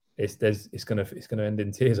 it's gonna end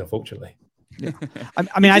in tears, unfortunately. Yeah.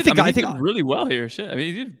 I think he did really well here. Shit, I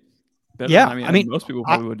mean, he did better. Yeah, I mean, most people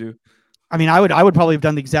probably would do. I mean, I would probably have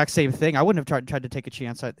done the exact same thing. I wouldn't have tried to take a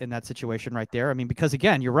chance in that situation right there. I mean, because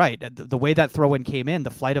again, you're right. The way that throw-in came in, the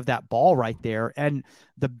flight of that ball right there, and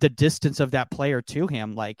the distance of that player to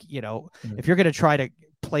him, like, if you're going to try to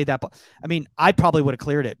play that ball, I mean, I probably would have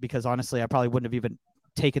cleared it, because honestly, I probably wouldn't have even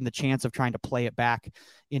taken the chance of trying to play it back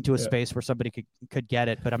into a space where somebody could get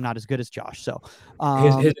it, but I'm not as good as Josh. So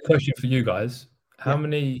here's a question for you guys. How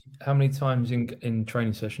many times in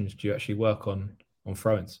training sessions do you actually work on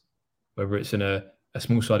throw-ins? Whether it's in a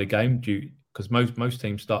small-sided game, because most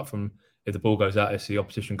teams start from, if the ball goes out, it's the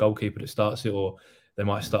opposition goalkeeper that starts it, or they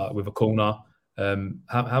might start with a corner.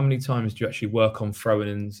 How many times do you actually work on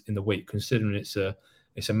throw-ins in the week, considering it's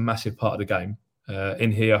a massive part of the game?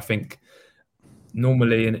 In here, I think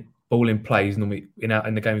normally in ball in play is normally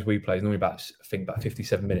in the games we play is normally about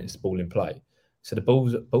 57 minutes ball in play. So the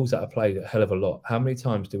balls that are played a hell of a lot. How many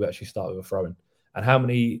times do we actually start with a throw-in? And how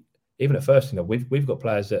many, even at first team, we've got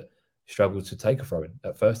players that struggle to take a throw-in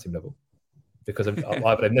at first team level because either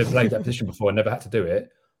they've never played that position before and never had to do it,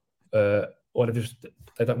 or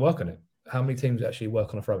they don't work on it. How many teams actually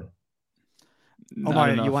work on a throw-in? Omar,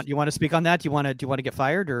 you want to speak on that? Do you want to get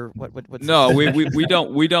fired, or what? No, we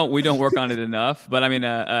don't work on it enough. But I mean,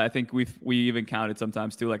 I think we even counted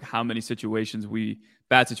sometimes too, like how many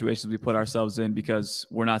bad situations we put ourselves in because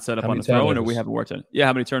we're not set up on the throw-in or we haven't worked on it. Yeah,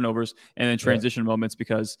 how many turnovers and then transition moments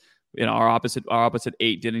because our opposite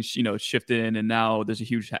 8 didn't shift in, and now there's a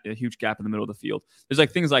huge gap in the middle of the field. There's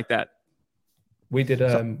like things like that. We did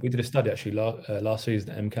a study actually last season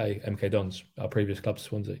at MK Dons, our previous club,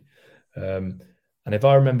 Swansea. And if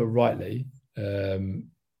I remember rightly, I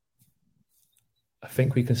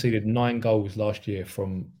think we conceded 9 goals last year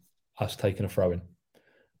from us taking a throw-in,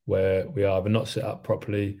 where we either not set up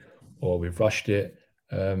properly or we've rushed it,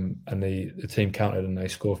 and the team countered and they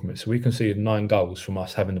scored from it. So we conceded 9 goals from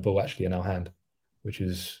us having the ball actually in our hand, which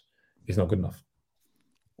is not good enough.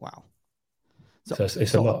 Wow. So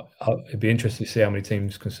it's a lot. It'd be interesting to see how many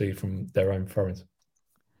teams concede from their own throw-ins.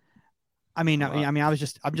 I'm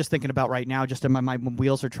just thinking about right now, just in my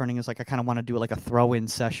wheels are turning. Is like, I kind of want to do like a throw-in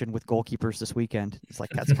session with goalkeepers this weekend. It's like,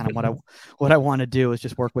 that's kind of what I want to do, is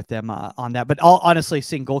just work with them on that. But honestly,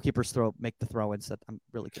 seeing goalkeepers make the throw-ins, that I'm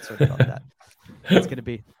really concerned about that. It's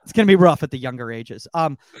gonna be rough at the younger ages.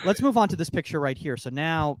 Let's move on to this picture right here. So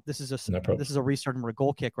now this is a restart and a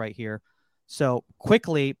goal kick right here. So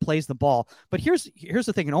quickly plays the ball. But here's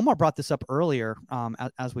the thing, and Omar brought this up earlier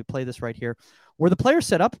as we play this right here. Were the players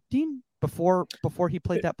set up, Dean, before he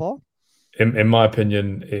played that ball? In my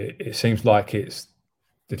opinion, it seems like it's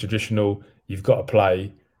the traditional, you've got to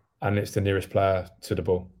play, and it's the nearest player to the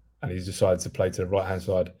ball, and he's decided to play to the right-hand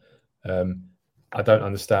side. I don't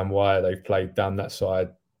understand why they've played down that side,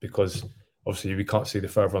 because obviously we can't see the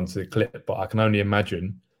further onto the clip, but I can only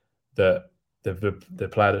imagine that the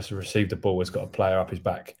player that's received the ball has got a player up his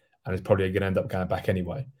back and is probably going to end up going back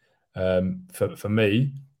anyway. For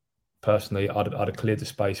me, personally, I'd have cleared the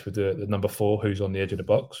space with the number 4 who's on the edge of the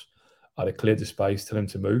box. I'd have cleared the space, tell him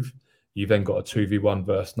to move. You've then got a 2v1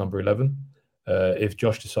 versus number 11. If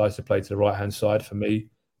Josh decides to play to the right-hand side, for me,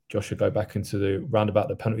 Josh should go back into the roundabout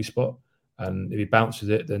the penalty spot. And if he bounces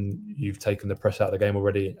it, then you've taken the press out of the game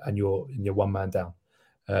already and you're one man down.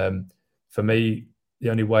 For me, the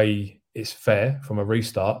only way it's fair from a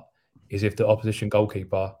restart is if the opposition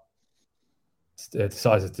goalkeeper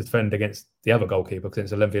decides to defend against the other goalkeeper,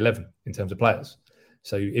 because it's 11v11 in terms of players.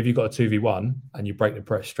 So if you've got a 2v1 and you break the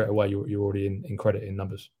press straight away, you're already in credit in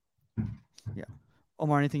numbers. Yeah.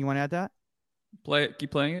 Omar, anything you want to add to that? Play it. Keep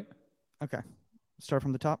playing it. Okay. Start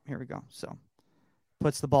from the top. Here we go. So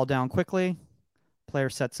puts the ball down quickly. Player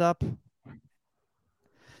sets up.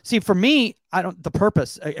 See, for me, the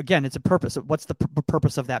purpose, again, it's a purpose. What's the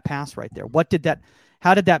purpose of that pass right there?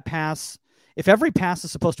 How did that pass? If every pass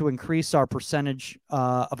is supposed to increase our percentage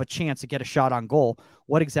of a chance to get a shot on goal,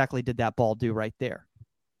 what exactly did that ball do right there?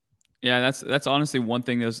 Yeah, that's honestly one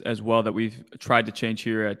thing as well that we've tried to change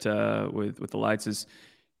here at with the Lights is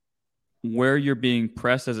where you're being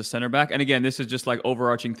pressed as a center back. And again, this is just like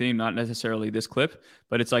overarching theme, not necessarily this clip,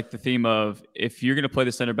 but it's like the theme of if you're going to play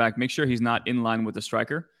the center back, make sure he's not in line with the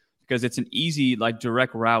striker, because it's an easy like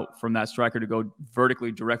direct route from that striker to go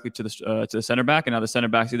vertically directly to the center back. And now the center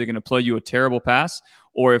back's either going to play you a terrible pass,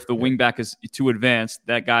 or if the wing back is too advanced,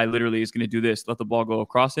 that guy literally is going to do this, let the ball go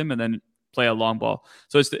across him and then play a long ball.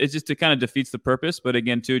 So it's just it kind of defeats the purpose. But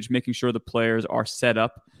again, too, just making sure the players are set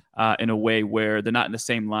up in a way where they're not in the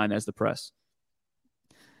same line as the press.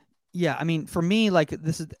 Yeah, I mean, for me, like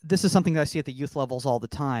this is something that I see at the youth levels all the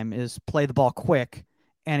time: is play the ball quick.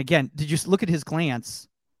 And again, did you look at his glance?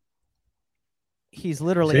 He's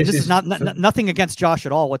literally. This is not nothing against Josh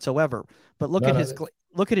at all whatsoever. But look at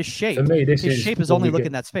his shape. For me, his shape is only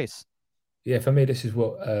looking that space. Yeah, for me, this is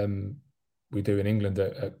what we do in England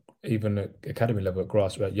even at academy level, at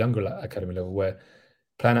grassroots, younger academy level, where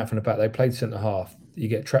playing out from the back, they played centre half. You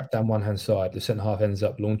get trapped down one hand side. The centre half ends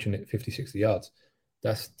up launching it 50, 60 yards.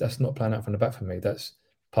 That's not playing out from the back for me. That's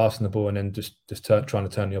passing the ball and then just trying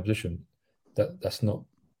to turn the opposition. That's not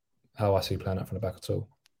how I see playing out from the back at all.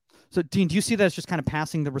 So, Dean, do you see that as just kind of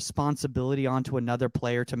passing the responsibility onto another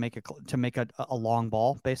player to make a long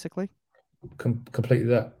ball, basically? Completely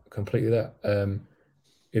that.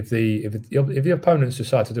 If the opponents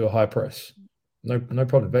decide to do a high press, no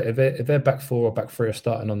problem. But if their back 4 or back 3 are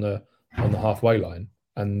starting on the halfway line,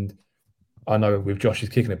 and I know with Josh's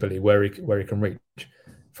kicking ability where he can reach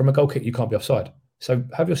from a goal kick, you can't be offside. So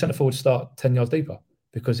have your centre forward start 10 yards deeper,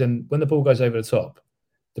 because then when the ball goes over the top,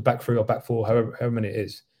 the back 3 or back 4, however many it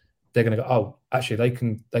is, they're going to go, oh, actually they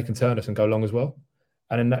can turn us and go long as well,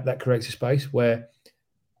 and then that creates a space where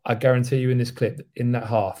I guarantee you in this clip, in that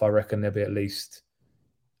half, I reckon there'll be at least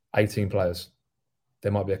 18 players.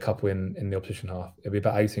 There might be a couple in the opposition half. It'll be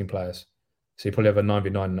about 18 players. So you probably have a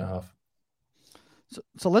 9v9 in that half.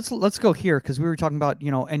 So let's go here, because we were talking about,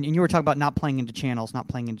 and you were talking about not playing into channels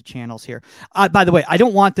here. By the way, I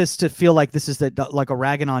don't want this to feel like this is like a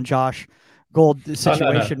ragging on Josh Gold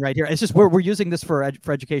situation right here. It's just we're using this for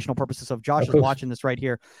educational purposes. So if Josh is watching this right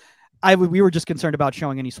here, we were just concerned about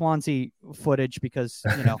showing any Swansea footage because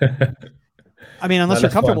I mean, unless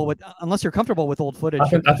you're comfortable with old footage. I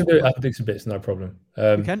can do some bits, no problem.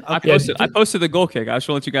 You can? Okay. I posted the goal kick. I just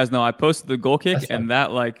want to let you guys know I posted the goal kick, and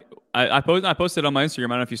that I posted it on my Instagram. I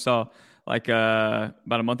don't know if you saw,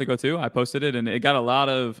 about a month ago too. I posted it and it got a lot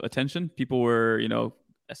of attention. People were,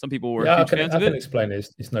 some people were huge fans of it. I can explain it.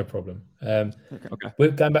 It's no problem. Okay.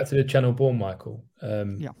 We're going back to the channel ball, Michael.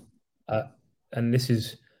 And this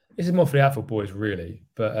is more for the Alpha boys really.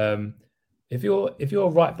 But if you're a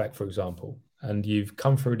right back, for example, and you've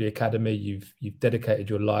come through the academy, you've dedicated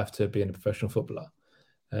your life to being a professional footballer.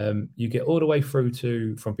 You get all the way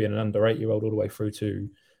through from being an under 8-year-old all the way through to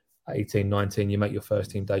 18, 19, you make your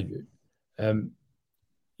first team debut.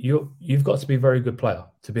 You've got to be a very good player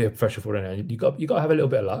to be a professional footballer. You've got to have a little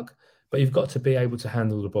bit of luck, but you've got to be able to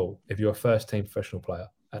handle the ball if you're a first team professional player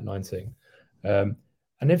at 19. And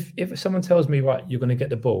if someone tells me, right, you're going to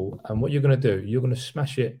get the ball, and what you're going to do, you're going to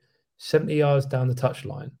smash it 70 yards down the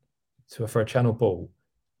touchline for a channel ball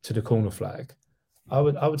to the corner flag, I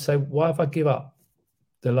would say, why have I give up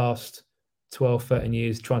the last 12, 13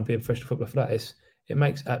 years trying to be a professional footballer for that? It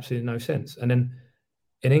makes absolutely no sense. And then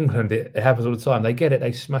in England, it happens all the time. They get it,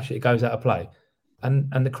 they smash it, it goes out of play,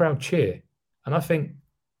 and the crowd cheer. And I think,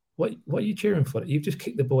 what are you cheering for? You've just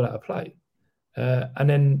kicked the ball out of play. And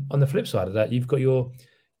then on the flip side of that, you've got your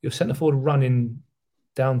centre forward running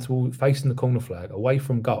down to facing the corner flag away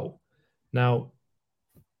from goal. Now,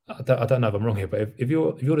 I don't know if I'm wrong here, but if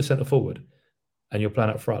you're the centre forward and you're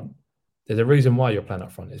playing up front, there's a reason why you're playing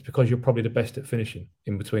up front. It's because you're probably the best at finishing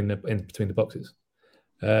in between the boxes.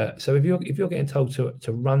 So if you're getting told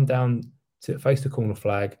to run down to face the corner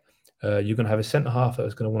flag, you're going to have a centre half that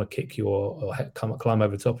is going to want to kick you or climb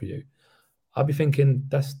over the top of you. I'd be thinking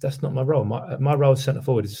that's not my role. My role as centre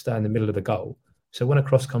forward is to stay in the middle of the goal. So when a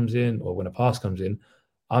cross comes in or when a pass comes in,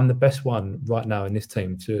 I'm the best one right now in this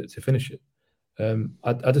team to finish it.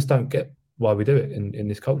 I just don't get why we do it in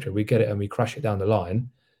this culture. We get it and we crash it down the line.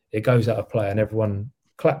 It goes out of play and everyone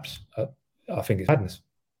claps. I think it's madness.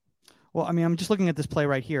 Well, I mean, I'm just looking at this play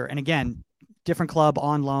right here. And again, different club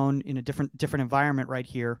on loan in a different environment right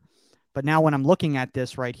here. But now when I'm looking at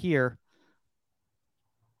this right here,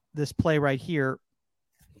 this play right here,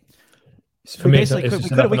 we could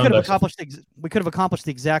have accomplished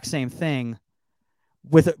the exact same thing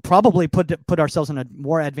with probably put ourselves in a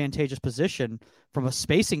more advantageous position from a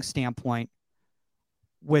spacing standpoint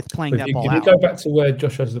with playing that ball out. If you go back to where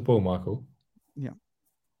Josh has the ball, Michael. Yeah.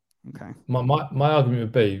 Okay. My argument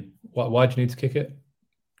would be, why do you need to kick it?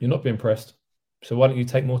 You're not being pressed, so why don't you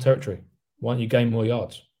take more territory? Why don't you gain more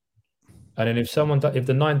yards? And then if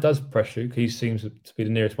the 9 does press you, he seems to be the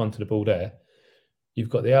nearest one to the ball there. You've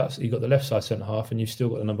got the left side centre half, and you've still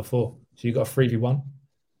got the number 4. So you've got a 3v1.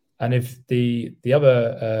 And if the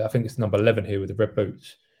other, I think it's number 11 here with the red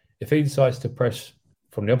boots, if he decides to press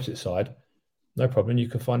from the opposite side, no problem. You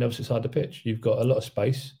can find the opposite side of the pitch. You've got a lot of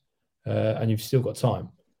space, and you've still got time.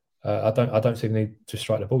 I don't see the need to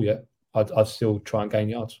strike the ball yet. I'd still try and gain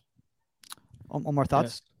yards. More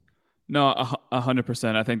thoughts? Yeah. No,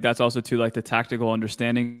 100%. I think that's also too like the tactical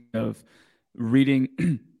understanding of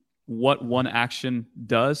reading what one action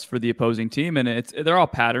does for the opposing team, and they're all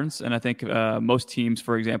patterns. And I think most teams,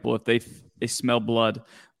 for example, if they smell blood,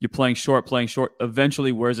 you're playing short.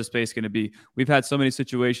 Eventually, where's the space going to be? We've had so many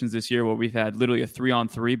situations this year where we've had literally a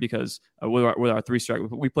 3-on-3 because with our 3 strikers,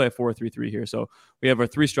 we play a 4-3-3 here. So we have our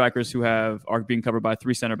 3 strikers who are being covered by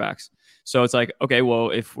 3 center backs. So it's like, okay, well,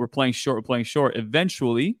 if we're playing short.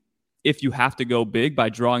 Eventually, if you have to go big by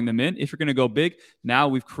drawing them in, if you're going to go big, now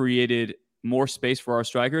we've created more space for our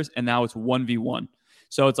strikers, and now it's 1v1.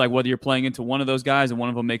 So it's like whether you're playing into one of those guys and one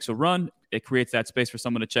of them makes a run, it creates that space for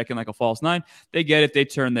someone to check in like a false 9. They get it, they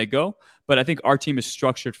turn, they go. But I think our team is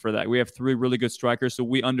structured for that. We have 3 really good strikers, so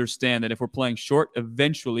we understand that if we're playing short,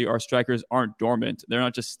 eventually our strikers aren't dormant. They're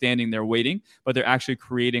not just standing there waiting, but they're actually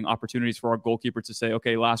creating opportunities for our goalkeeper to say,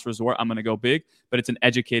 okay, last resort, I'm going to go big. But it's an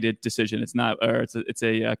educated decision. It's not, or it's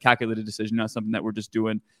a calculated decision, not something that we're just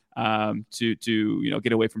doing to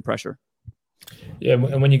get away from pressure. Yeah,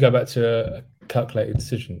 and when you go back to a calculated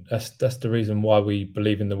decision, that's the reason why we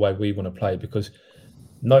believe in the way we want to play, because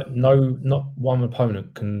not one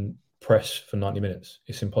opponent can press for 90 minutes.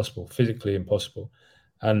 It's impossible, physically impossible.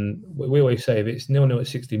 And we always say if it's 0-0 at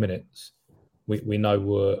 60 minutes, we know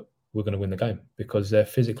we're going to win the game because they're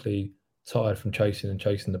physically tired from chasing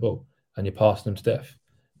the ball, and you're passing them to death.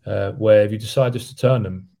 Where if you decide just to turn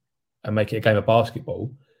them and make it a game of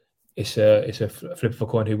basketball, it's a flip of a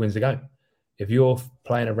coin who wins the game. If you're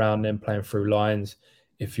playing around them, playing through lines,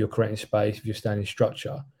 if you're creating space, if you're standing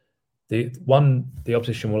structure, the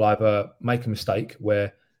opposition will either make a mistake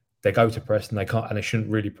where they go to press and they can't, and they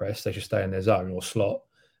shouldn't really press. They should stay in their zone or slot,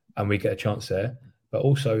 and we get a chance there. But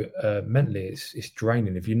also mentally, it's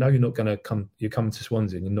draining. If you know you're not going to come, you're coming to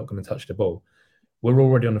Swansea and you're not going to touch the ball, we're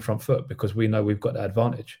already on the front foot because we know we've got that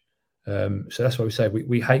advantage. So that's why we say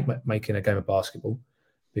we hate making a game of basketball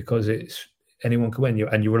because it's anyone can win you,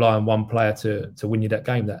 and you rely on one player to win you that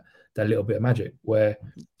game, that little bit of magic. Where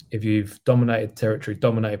if you've dominated territory,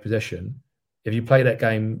 dominated possession, if you play that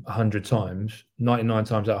game 100 times, 99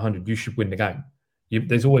 times out of 100, you should win the game.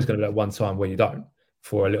 There's always going to be that one time where you don't,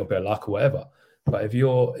 for a little bit of luck or whatever. But if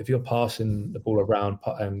you're passing the ball around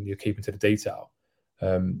and you're keeping to the detail,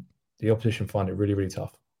 the opposition find it really, really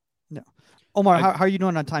tough. No, Omar, how are you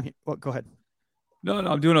doing on time? Well, go ahead. No,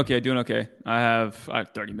 I'm doing okay. I have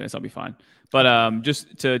 30 minutes. I'll be fine. But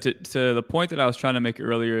just to the point that I was trying to make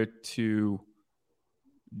earlier to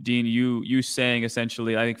Dean, you saying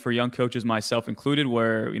essentially, I think for young coaches, myself included,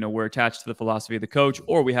 where we're attached to the philosophy of the coach,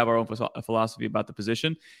 or we have our own philosophy about the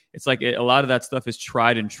position. It's like a lot of that stuff is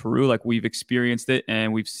tried and true. Like we've experienced it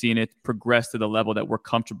and we've seen it progress to the level that we're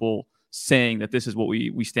comfortable saying that this is what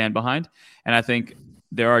we stand behind. And I think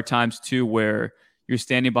there are times too where you're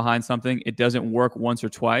standing behind something, it doesn't work once or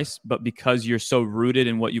twice, but because you're so rooted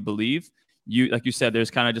in what you believe, like you said, there's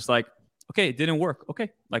kind of just like, okay, it didn't work. Okay,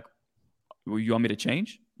 like, you want me to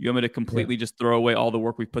change? You want me to completely just throw away all the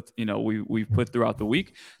work we've put throughout the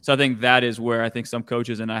week? So I think that is where I think some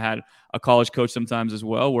coaches, and I had a college coach sometimes as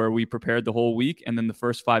well, where we prepared the whole week and then the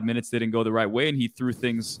first 5 minutes didn't go the right way and he threw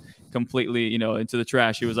things completely, into the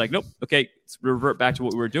trash. He was like, nope, okay, let's revert back to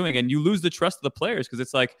what we were doing. And you lose the trust of the players because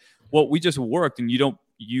it's like, well, we just worked and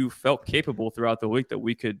you felt capable throughout the week that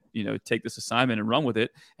we could, take this assignment and run with it.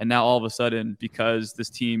 And now all of a sudden, because this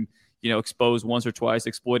team exposed once or twice,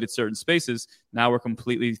 exploited certain spaces, now we're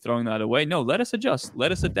completely throwing that away. No, let us adjust,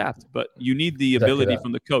 let us adapt. But you need the ability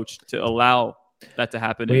from the coach to allow that to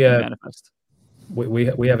happen and manifest.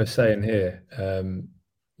 We have a saying here,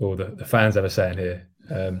 or the fans have a saying here.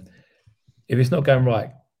 If it's not going right,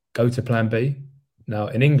 go to plan B. Now,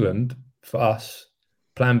 in England, for us,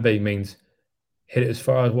 plan B means hit it as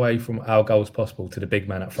far away from our goal as possible to the big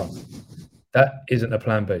man up front. That isn't a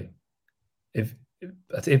plan B.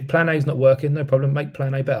 If plan A is not working, no problem. Make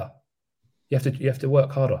plan A better. You have to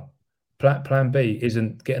work harder. Plan B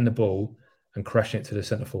isn't getting the ball and crashing it to the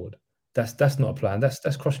centre forward. That's not a plan.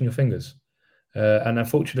 That's crossing your fingers. And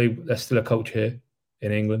unfortunately, there's still a culture here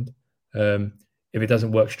in England. If it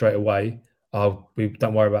doesn't work straight away, we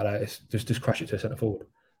don't worry about that. It's just crash it to the centre forward.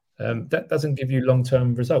 That doesn't give you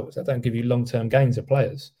long-term results. That don't give you long-term gains of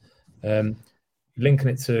players. Linking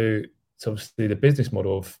it to obviously the business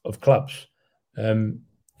model of clubs.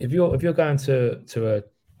 If you're going to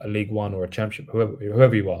a League One or a Championship,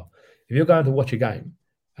 whoever you are, if you're going to watch a game,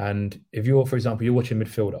 and if you're, for example, you're watching a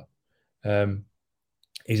midfielder,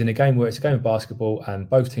 he's in a game where it's a game of basketball and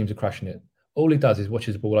both teams are crashing it. All he does is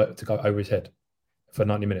watches the ball to go over his head for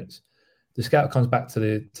 90 minutes. The scout comes back to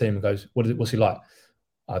the team and goes, "What's he like?"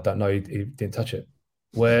 "I don't know. He didn't touch it."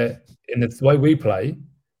 Where in the way we play,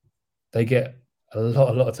 they get a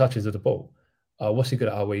lot of touches of the ball. What's he good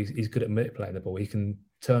at? He's good at manipulating the ball. He can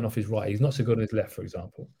turn off his right. He's not so good on his left, for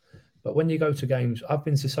example. But when you go to games, I've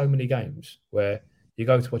been to so many games where you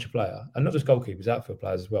go to watch a player, and not just goalkeepers, outfield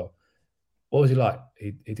players as well. What was he like?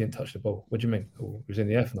 He didn't touch the ball. What do you mean? He was in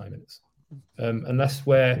the air for 9 minutes. And that's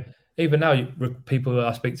where, even now, people that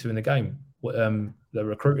I speak to in the game, they're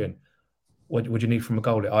recruiting. What do you need from a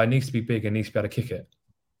goalie? It needs to be big and needs to be able to kick it.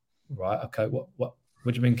 Right, okay. What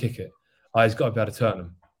do you mean kick it? He's got to be able to turn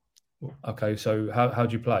them. Okay, so how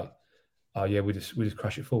do you play? Yeah, we just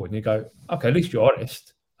crash it forward. And you go, okay, at least you're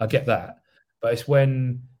honest. I get that. But it's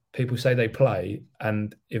when people say they play,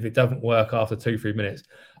 and if it doesn't work after 2-3 minutes,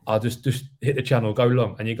 I'll just hit the channel, go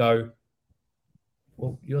long, and you go,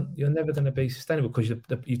 well, you're never going to be sustainable because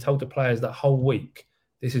you told the players that whole week,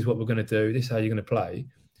 this is what we're going to do, this is how you're going to play.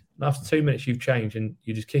 And after 2 minutes, you've changed and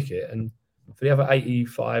you just kick it. And for the other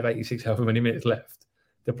 85, 86, however many minutes left,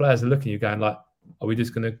 the players are looking at you going like, are we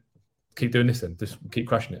just going to keep doing this then? Just keep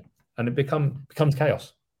crushing it. And it becomes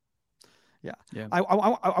chaos. Yeah. I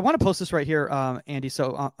want to post this right here, Andy.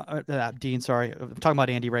 So, Dean, sorry. I'm talking about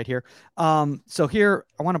Andy right here. So here,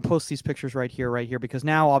 I want to post these pictures right here, because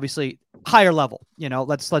now obviously higher level,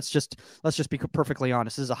 let's just be perfectly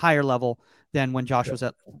honest. This is a higher level than when Josh was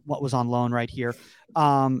at what was on loan right here.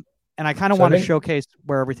 And I kind of want to showcase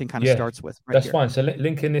where everything kind of starts with. Right, that's here. Fine. So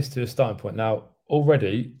linking this to the starting point now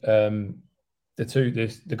already, the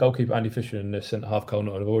goalkeeper Andy Fisher and the centre half Kyle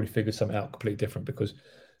Norton have already figured something out completely different, because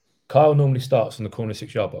Kyle normally starts on the corner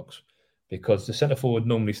 6-yard box, because the centre forward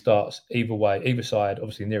normally starts either side,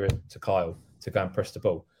 obviously nearer to Kyle to go and press the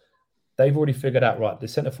ball. They've already figured out, right, the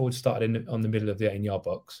centre forward started on the middle of the 18-yard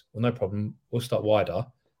box. Well, no problem. We'll start wider.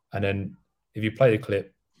 And then if you play the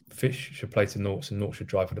clip, Fish should play to Norts and Norts should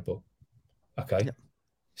drive for the ball. Okay. Yeah.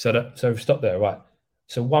 So we've stopped there, right?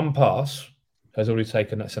 So one pass has already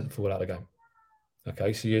taken that centre forward out of the game.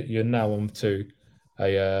 Okay. So you're now on to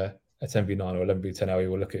a 10v9 or 11v10, how you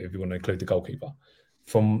will look at it if you want to include the goalkeeper.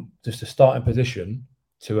 From just a starting position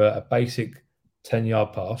to a basic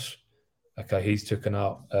 10-yard pass, okay, he's taken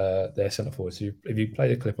out their centre forward. So if you play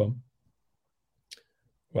the clip on,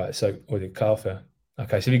 right, so, or the Carfer.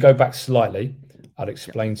 Okay, so if you go back slightly, I'd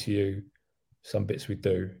explain to you some bits we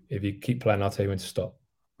do. If you keep playing, I'll tell you when to stop.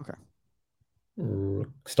 Okay.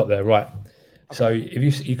 Stop there, right. Okay. So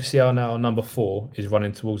if you can see how now number 4 is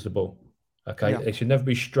running towards the ball. Okay, It should never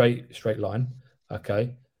be straight line.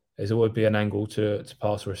 Okay, there's always be an angle to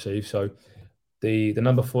pass or receive. So the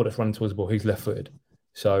number 4 that's running towards the ball, he's left-footed.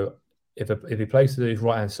 So if he plays to his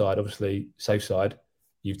right-hand side, obviously safe side,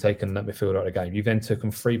 you've taken that midfielder out of the game. You've then taken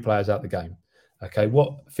 3 players out of the game. Okay,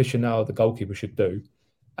 what Fisher now, the goalkeeper, should do,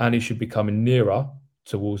 and he should be coming nearer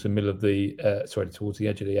towards the middle of towards the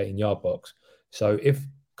edge of the 18-yard box. So if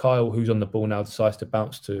Kyle, who's on the ball now, decides to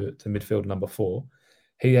bounce to midfield number 4,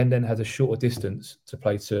 he then has a shorter distance to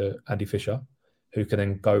play to Andy Fisher, who can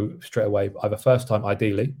then go straight away, either first time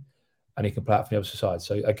ideally, and he can play out from the other side.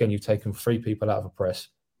 So again, you've taken 3 people out of a press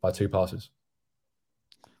by 2 passes.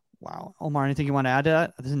 Wow. Omar, anything you want to add to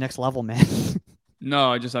that? This is next level, man.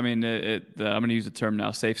 No, I'm going to use the term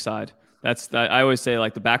now, safe side. I always say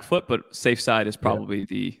like the back foot, but safe side is probably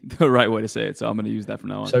the right way to say it. So I'm going to use that from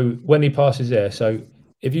now on. So when he passes there, so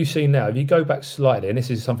if you see now, if you go back slightly, and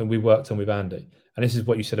this is something we worked on with Andy, and this is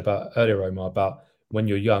what you said about earlier, Omar, about when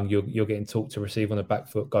you're young, you're getting taught to receive on the back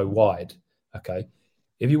foot, go wide. Okay.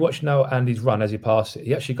 If you watch now Andy's run as he passes it,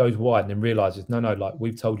 he actually goes wide and then realizes, no, like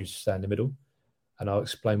we've told you to stay in the middle. And I'll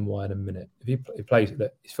explain why in a minute. If he plays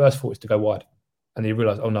it, his first thought is to go wide. And he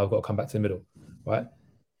realizes, oh no, I've got to come back to the middle, right?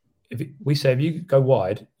 We say if you go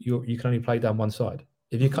wide, you can only play down one side.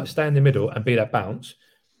 If you can't stay in the middle and be that bounce,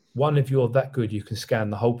 one, if you're that good, you can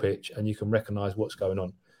scan the whole pitch and you can recognize what's going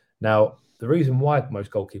on. Now, the reason why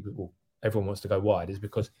most goalkeepers, everyone wants to go wide is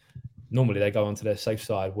because normally they go onto their safe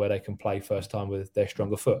side where they can play first time with their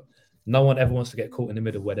stronger foot. No one ever wants to get caught in the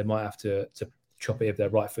middle where they might have to chop it with their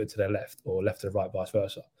right foot to their left or left to the right, vice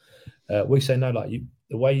versa. We say no, like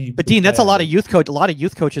the way you. But Dean, that's a lot of youth coach. A lot of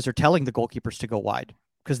youth coaches are telling the goalkeepers to go wide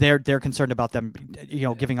because they're concerned about them,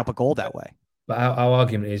 giving up a goal that way. But our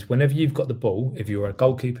argument is, whenever you've got the ball, if you're a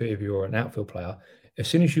goalkeeper, if you're an outfield player, as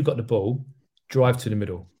soon as you've got the ball, drive to the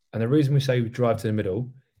middle. And the reason we say drive to the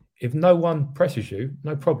middle, if no one presses you,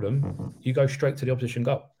 no problem, you go straight to the opposition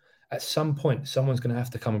goal. At some point, someone's going to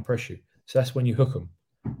have to come and press you. So that's when you hook them.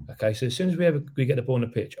 Okay, so as soon as we get the ball on the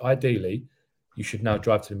pitch, ideally, you should now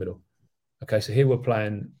drive to the middle. Okay, so here we're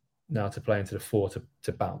playing now to play into the 4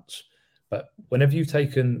 to bounce. But whenever you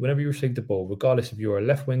receive the ball, regardless if you're a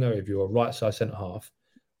left winger, if you're a right side centre half,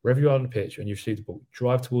 wherever you are on the pitch and you receive the ball,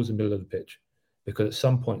 drive towards the middle of the pitch, because at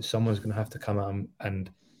some point someone's going to have to come out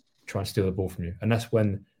and try and steal the ball from you, and that's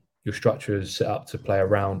when your structure is set up to play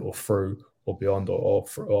around or through or beyond or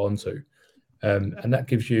onto, and that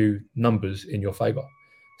gives you numbers in your favour.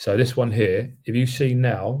 So this one here, if you see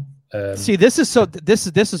now. This is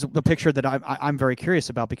the picture that I'm very curious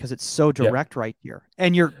about because it's so direct right here,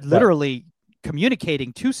 and you're literally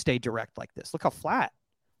communicating to stay direct like this. Look how flat.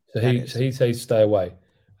 So he says stay away,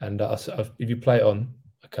 and if you play it on,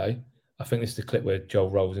 okay, I think this is the clip where Joel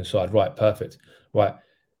rolls inside. Right, perfect. Right,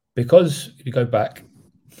 because if you go back,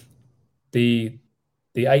 the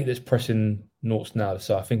 8 that's pressing Norts now,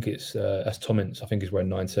 so I think it's that's Tom Ince. I think he's wearing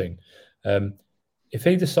 19. If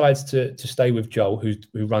he decides to stay with Joel,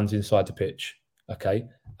 who runs inside the pitch, okay,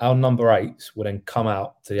 our number 8s will then come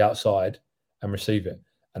out to the outside and receive it.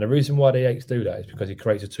 And the reason why the 8s do that is because he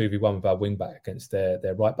creates a 2v1 with our wing back against their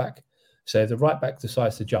right back. So if the right back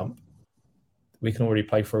decides to jump, we can already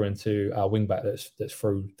play through into our wing back that's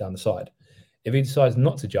through down the side. If he decides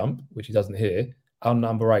not to jump, which he doesn't here, our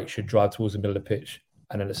number 8 should drive towards the middle of the pitch.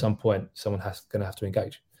 And then at some point, someone going to have to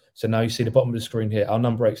engage. So now you see the bottom of the screen here, our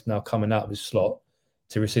number 8's now coming out of his slot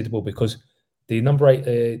to receive the ball, because the number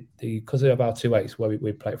 8, because of our 2 8s, where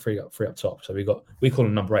we play 3 up top. So we call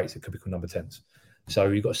them number 8s. It could be called number 10s. So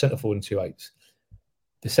you've got a centre forward and 2 8s.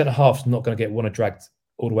 The centre half's not going to want to drag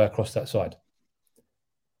all the way across that side.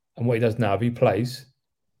 And what he does now, if he plays,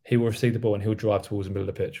 he will receive the ball and he'll drive towards the middle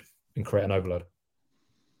of the pitch and create an overload.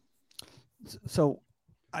 So,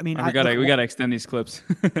 I mean, we gotta extend these clips.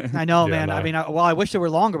 I know, man. No. I mean, I wish they were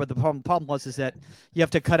longer, but the problem is that you have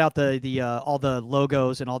to cut out the all the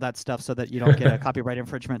logos and all that stuff so that you don't get copyright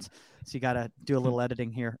infringements. So you got to do a little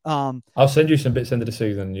editing here. I'll send you some bits into the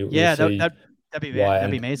season. You'll see that'd be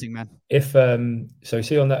amazing, man. If so, you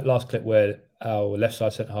see on that last clip where our left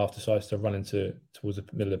side centre half decides to run towards the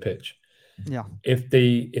middle of the pitch. Yeah. If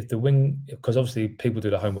the wing, because obviously people do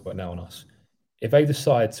the homework now on us. If they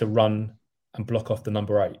decide to run and block off the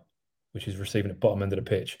number 8, which is receiving at bottom end of the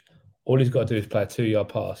pitch, all he's got to do is play a 2-yard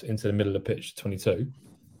pass into the middle of the pitch, 22,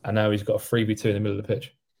 and now he's got a 3v2 in the middle of the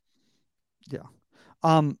pitch. Yeah.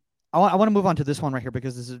 I want to move on to this one right here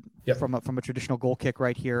because this is from a traditional goal kick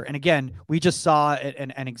right here. And again, we just saw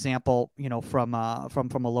an example, from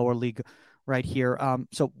a lower league right here.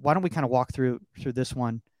 So why don't we kind of walk through this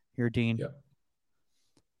one here, Dean? Yeah.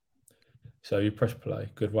 So you press play.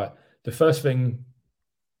 Good. Right. The first thing.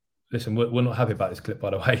 Listen, we're not happy about this clip,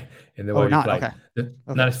 by the way, in the way we play. Okay.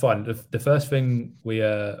 No, it's fine. The first thing we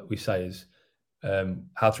say is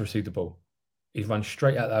how to receive the ball. He's run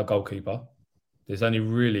straight at our goalkeeper. There's only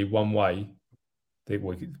really one way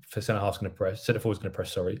for centre half's going to press, centre forward's going to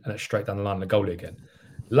press, and it's straight down the line of the goalie again.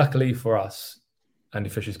 Luckily for us, Andy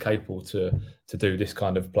Fisher's capable to do this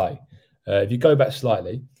kind of play. If you go back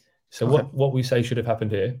slightly, so what we say should have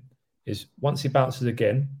happened here is once he bounces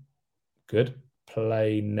again, good,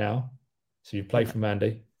 play now. So you play from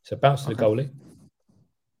Andy. So bounce to the goalie.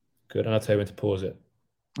 Good. And I'll tell you when to pause it.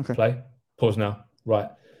 Okay. Play. Pause now. Right.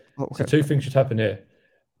 Oh, okay. So two things should happen here.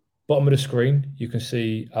 Bottom of the screen, you can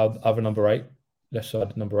see our other number 8, left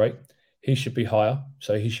side number 8. He should be higher.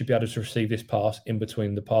 So he should be able to receive this pass in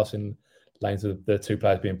between the passing lanes of the two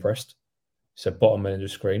players being pressed. So bottom end of the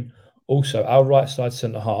screen. Also, our right side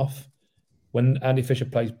centre-half, when Andy Fisher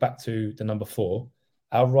plays back to the number 4,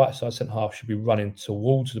 our right side centre-half should be running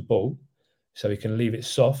towards the ball so he can leave it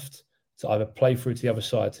soft to either play through to the other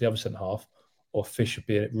side, to the other centre-half, or Fisher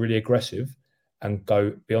be really aggressive and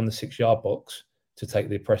go beyond the 6-yard box to take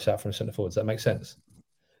the press out from the centre-forward. Does that make sense?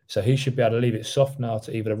 So he should be able to leave it soft now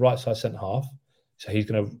to either the right side centre-half, so he's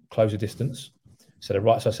going to close the distance, so the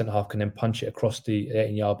right side centre-half can then punch it across the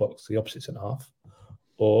 18-yard box to the opposite centre-half,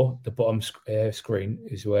 or the bottom screen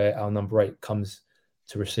is where our number 8 comes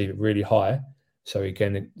to receive it really high. So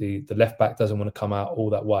again, the left back doesn't want to come out all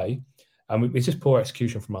that way, and it's just poor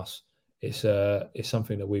execution from us. It's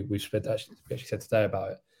something that we actually said today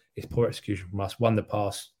about it. It's poor execution from us. 1, the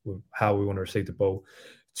pass, how we want to receive the ball.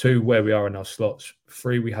 2, where we are in our slots.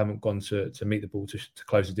 3, we haven't gone to meet the ball to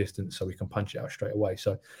close the distance so we can punch it out straight away.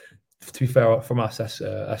 So to be fair, from us,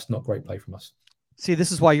 that's not great play from us. See,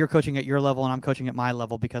 this is why you're coaching at your level and I'm coaching at my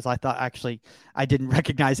level, because I thought I didn't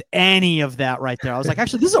recognize any of that right there. I was like,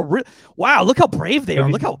 actually, this is wow, look how brave they are.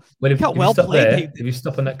 Look how well played. If you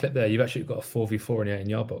stop on that clip there, you've actually got a 4v4 in the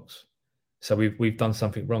 18-yard box. So we've done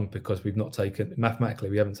something wrong because we haven't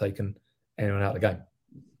taken anyone out of the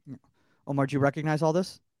game. Omar, do you recognize all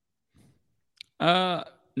this?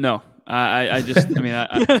 No. I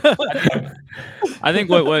think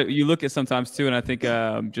what you look at sometimes too, and I think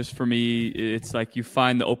just for me, it's like you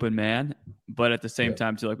find the open man, but at the same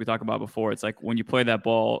time too, like we talked about before, it's like when you play that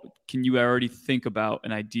ball, can you already think about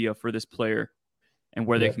an idea for this player and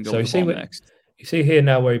where they can go with the ball next? You see here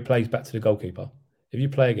now where he plays back to the goalkeeper. If you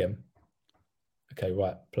play again, okay,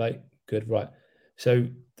 right, play, good, right. So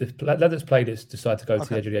the lad that's played it's decided to go to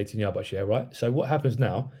the edge of the 18-yard box, yeah, right. So what happens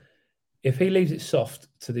now? If he leaves it soft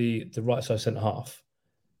to the right side centre half,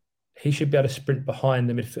 he should be able to sprint behind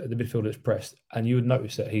the midfielder that's pressed, and you would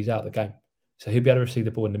notice that he's out of the game. So he'll be able to receive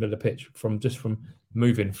the ball in the middle of the pitch from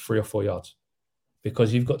moving 3 or 4 yards,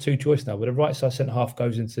 because you've got two choices now. Where the right side centre half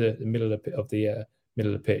goes into the middle of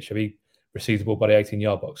the pitch, so he receives the ball by the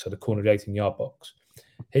 18-yard box, so the corner of the 18-yard box.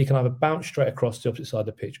 He can either bounce straight across the opposite side of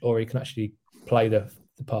the pitch, or he can actually play the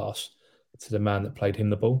pass to the man that played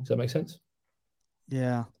him the ball. Does that make sense?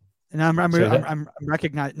 Yeah. And I'm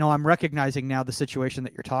recognizing now the situation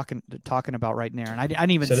that you're talking about right now, and I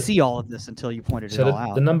didn't even see all of this until you pointed it all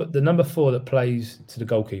out. The number 4 that plays to the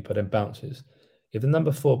goalkeeper then bounces. If the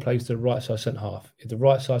number 4 plays to the right side centre half, if the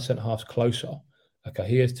right side centre half's closer, okay,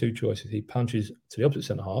 he has 2 choices. He punches to the opposite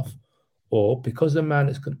centre half, or because the man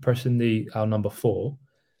that's pressing our number 4,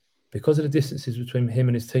 because of the distances between him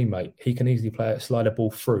and his teammate, he can easily slide a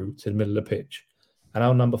ball through to the middle of the pitch, and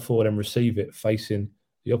our number 4 then receive it facing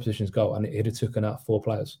the opposition's goal, and it had taken out 4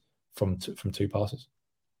 players from 2 passes.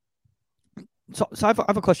 So I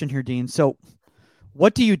have a question here, Dean. So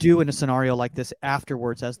what do you do in a scenario like this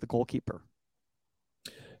afterwards as the goalkeeper?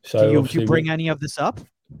 So do you bring any of this up?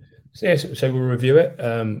 Yes, so we'll review it.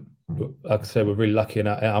 Like I said, we're really lucky, and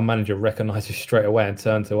our manager recognised it straight away and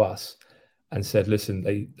turned to us and said,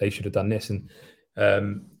 listen, they should have done this. And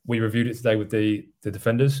we reviewed it today with the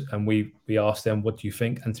defenders, and we asked them, what do you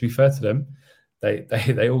think? And to be fair to them,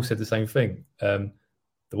 they all said the same thing. The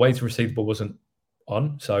way to receive the ball wasn't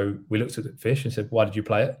on, so we looked at the Fish and said, why did you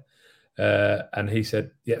play it? And he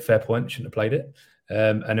said, yeah, fair point, shouldn't have played it.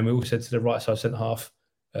 And then we all said to the right side centre half,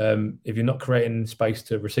 if you're not creating space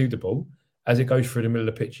to receive the ball, as it goes through the middle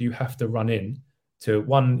of the pitch, you have to run in to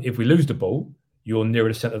one. If we lose the ball, you're nearer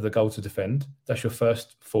the centre of the goal to defend. That's your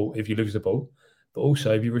first fault if you lose the ball. But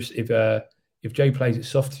also, if Jay plays it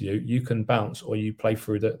soft to you, you can bounce or you play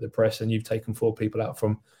through the press, and you've taken 4 people out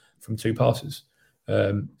from 2 passes.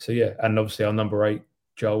 So yeah, and obviously our number 8,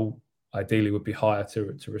 Joel, ideally would be higher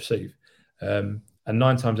to receive. And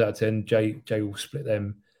 9 times out of 10, Jay will split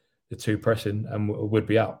them, the 2 pressing, and would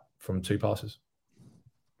be out from 2 passes.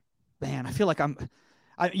 Man, I feel like I'm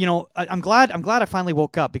glad I finally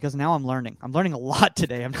woke up, because now I'm learning. I'm learning a lot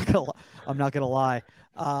today. I'm not gonna lie.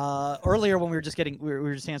 Earlier when we were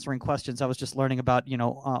just answering questions, I was just learning about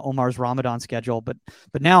Omar's Ramadan schedule, but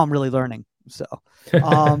now I'm really learning. So,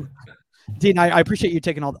 Dean, I appreciate you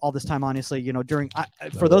taking all this time. Honestly,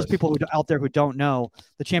 for those people out there who don't know,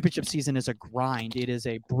 the championship season is a grind. It is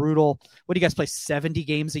a brutal. What do you guys play? 70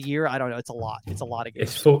 games a year? I don't know. It's a lot. It's a lot of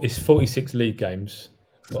games. It's 46 league games,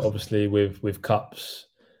 but obviously with cups,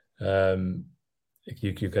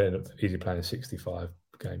 You could end up easily playing 65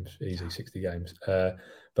 games, easy 60 games.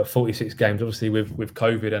 But 46 games, obviously, with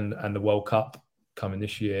COVID and the World Cup coming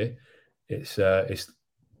this year, it's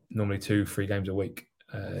normally 2-3 games a week.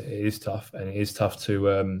 It is tough, and it is tough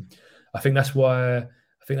to. I think that's where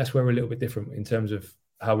we're a little bit different in terms of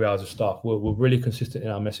how we are as a staff. We're really consistent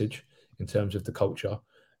in our message in terms of the culture.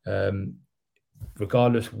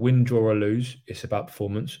 Regardless, win, draw or lose, it's about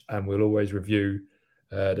performance, and we'll always review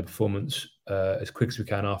the performance as quick as we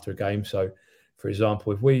can after a game. So, for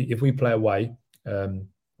example, if we play away,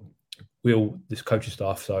 this coaching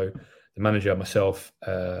staff, so the manager, myself,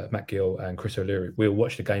 Matt Gill, and Chris O'Leary, we'll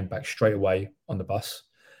watch the game back straight away on the bus,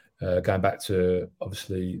 going back to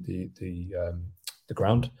obviously the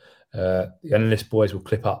ground. The analyst boys will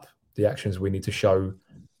clip up the actions we need to show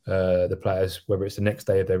the players, whether it's the next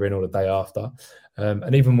day if they're in or the day after.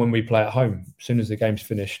 And even when we play at home, as soon as the game's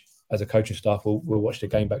finished, as a coaching staff, we'll watch the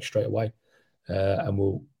game back straight away, and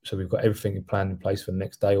we've got everything planned in place for the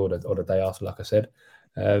next day or the day after, like I said.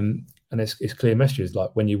 And it's clear messages.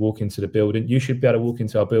 Like when you walk into the building, you should be able to walk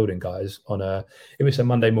into our building, guys. If it's a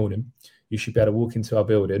Monday morning, you should be able to walk into our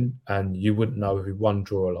building and you wouldn't know who won,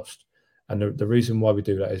 draw, or lost. And the reason why we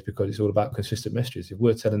do that is because it's all about consistent messages. If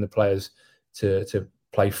we're telling the players to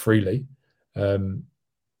play freely, and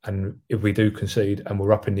if we do concede and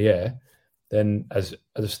we're up in the air, then as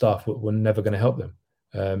a staff, we're never going to help them.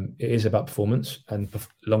 It is about performance, and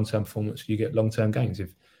long-term performance. You get long-term gains.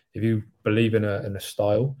 If you believe in a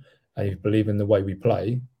style and you believe in the way we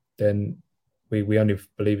play, then we only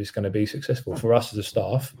believe it's going to be successful. For us as a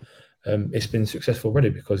staff, it's been successful already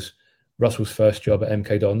because Russell's first job at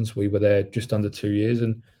MK Dons, we were there just under 2 years,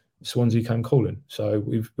 and Swansea came calling. So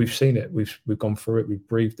we've seen it. We've gone through it. We've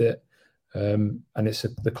breathed it. And it's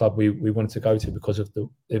the club we wanted to go to because of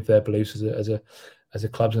their beliefs as a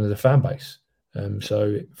club and as a fan base.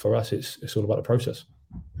 So for us, it's all about the process.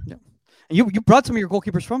 Yeah, and you brought some of your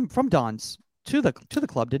goalkeepers from Dons to the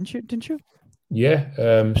club, didn't you? Yeah.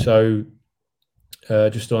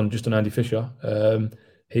 Just on Andy Fisher,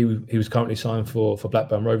 he was currently signed for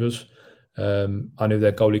Blackburn Rovers. I knew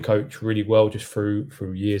their goalie coach really well just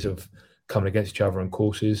through years of coming against each other on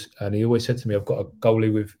courses, and he always said to me, I've got a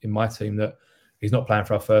goalie in my team that he's not playing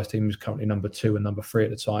for our first team. He's currently number 2 and number 3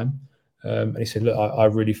 at the time, and he said, look, I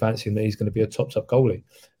really fancy him, that he's going to be a top goalie.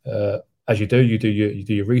 As you do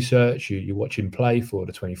your research, you watch him play for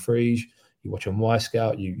the 23s, you watch on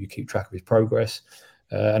Y-Scout, you keep track of his progress,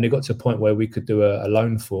 and it got to a point where we could do a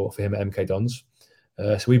loan for him at MK Dons.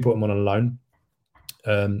 So we brought him on a loan,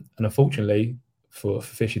 and unfortunately for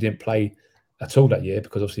Fish, he didn't play at all that year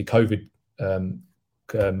because obviously COVID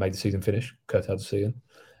made the season finish, curtailed the season.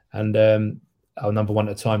 And our number 1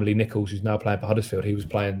 at the time, Lee Nichols, who's now playing for Huddersfield, he was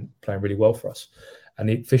playing really well for us.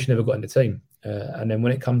 And Fish never got in the team. And then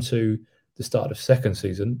when it comes to the start of the second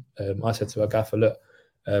season, I said to our gaffer, look,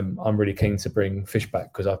 I'm really keen to bring Fish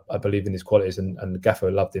back because I believe in his qualities, and the gaffer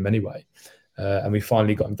loved him anyway. And we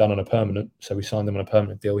finally got him done on a permanent. So we signed him on a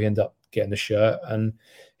permanent deal. He ended up getting the shirt, and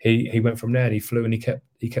he went from there, and he flew, and he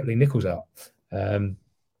kept Lee Nichols out.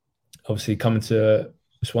 Obviously, coming to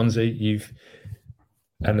Swansea,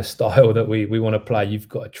 and the style that we want to play, you've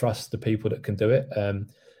got to trust the people that can do it.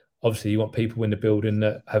 Obviously, you want people in the building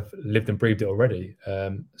that have lived and breathed it already.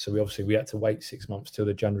 So we had to wait 6 months till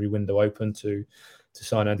the January window opened to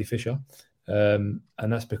sign Andy Fisher, and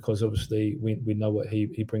that's because obviously we know what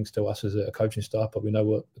he brings to us as a coaching staff, but we know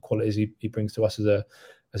what the qualities he brings to us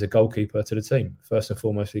as a goalkeeper to the team. First and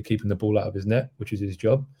foremost, keeping the ball out of his net, which is his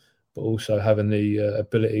job, but also having the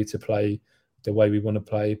ability to play the way we want to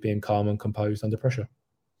play, being calm and composed under pressure.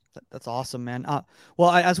 That's awesome, man.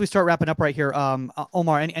 As we start wrapping up right here,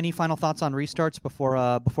 Omar, any final thoughts on restarts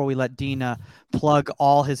before we let Dean plug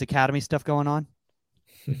all his academy stuff going on?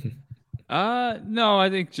 No, I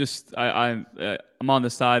think just I'm on the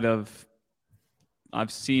side of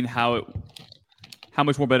I've seen how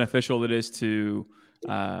much more beneficial it is to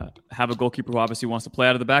have a goalkeeper who obviously wants to play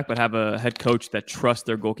out of the back, but have a head coach that trusts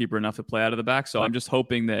their goalkeeper enough to play out of the back. So I'm just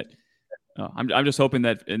hoping that I'm just hoping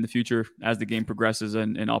that in the future, as the game progresses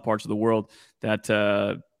in all parts of the world, that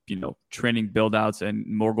training build-outs and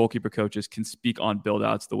more goalkeeper coaches can speak on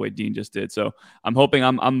build-outs the way Dean just did. So I'm hoping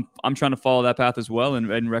I'm trying to follow that path as well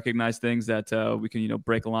and recognize things that we can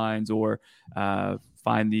break lines or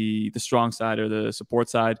find the strong side or the support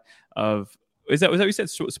side of. Is that what you said?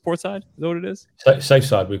 Support side? Is that what it is? Safe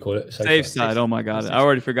side, we call it. Safe side. Oh my God, I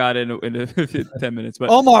already forgot it in 10 minutes. But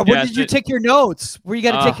Omar, where did you take your notes? Where you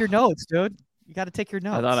got to take your notes, dude? You got to take your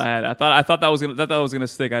notes. I thought that was gonna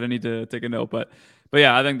stick. I didn't need to take a note, but But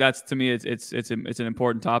yeah, I think that's, to me, it's an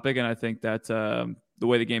important topic, and I think that the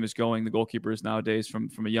way the game is going, the goalkeepers nowadays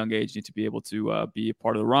from a young age need to be able to be a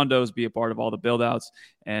part of the rondos, be a part of all the build-outs,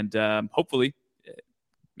 and hopefully,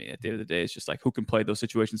 at the end of the day, it's just like who can play those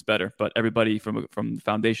situations better. But everybody from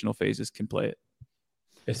foundational phases can play it.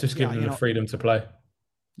 It's just giving them the freedom to play.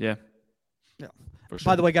 Yeah. Yeah.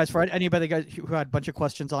 By the way, guys, for anybody guys who had a bunch of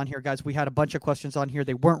questions on here, guys, we had a bunch of questions on here.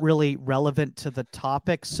 They weren't really relevant to the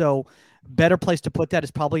topic. So better place to put that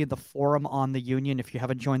is probably in the forum on the Union. If you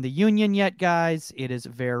haven't joined the Union yet, guys, it is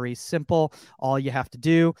very simple. All you have to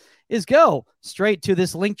do is go straight to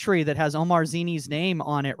this link tree that has Omar Zini's name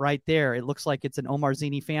on it right there. It looks like it's an Omar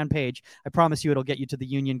Zini fan page. I promise you it'll get you to the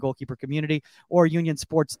Union goalkeeper community, or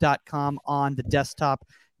unionsports.com on the desktop.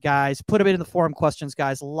 Guys, put a bit in the forum questions,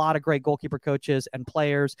 guys. A lot of great goalkeeper coaches and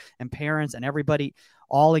players and parents and everybody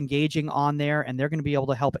all engaging on there, and they're going to be able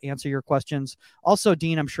to help answer your questions. Also,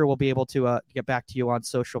 Dean, I'm sure we'll be able to get back to you on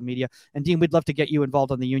social media. And Dean, we'd love to get you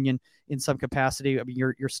involved on the Union in some capacity. I mean,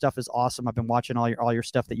 your stuff is awesome. I've been watching all your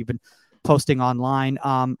stuff that you've been posting online.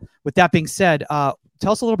 With that being said, tell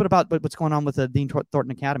us a little bit about what's going on with the Dean Thornton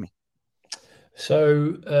Academy.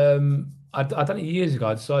 So, I'd done it years ago.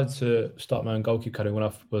 I decided to start my own goalkeeper academy when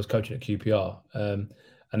I was coaching at QPR.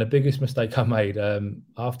 And the biggest mistake I made,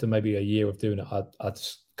 after maybe a year of doing it, I'd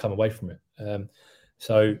just come away from it.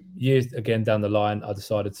 So years again down the line, I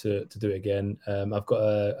decided to do it again. I've got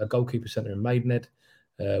a goalkeeper centre in Maidenhead,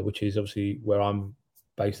 which is obviously where I'm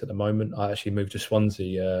based at the moment. I actually moved to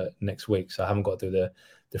Swansea next week, so I haven't got to do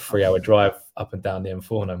the 3-hour drive up and down the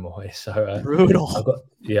M4 no more. So brutal.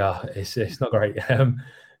 It's not great.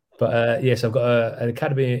 But yes, I've got an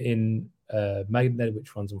academy in Maidenhead,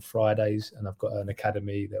 which runs on Fridays, and I've got an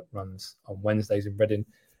academy that runs on Wednesdays in Reading,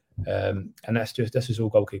 and that's just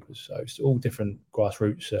all goalkeepers. So it's all different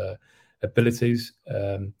grassroots abilities.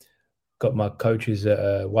 Got my coaches.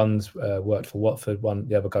 One's worked for Watford.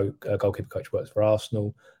 The other goalkeeper coach works for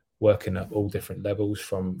Arsenal, working at all different levels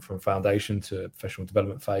from foundation to professional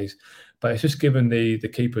development phase. But it's just given the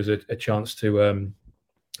keepers a chance to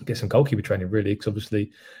get some goalkeeper training, really, because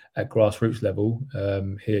obviously at grassroots level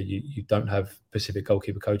here you don't have specific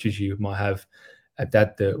goalkeeper coaches. You might have a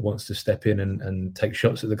dad that wants to step in and take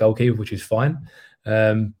shots at the goalkeeper, which is fine,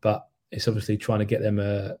 but it's obviously trying to get them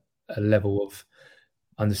a level of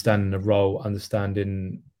understanding the role,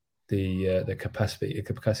 understanding the capacity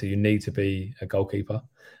you need to be a goalkeeper.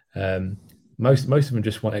 Most of them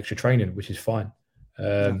just want extra training, which is fine.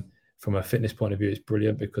 From a fitness point of view, it's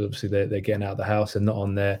brilliant because obviously they're getting out of the house and not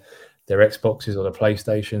on their Xboxes or the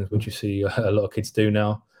PlayStations, which you see a lot of kids do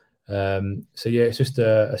now. So yeah, it's just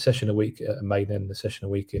a session a week at Maidenhead, a session a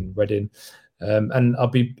week in Reading. And I'll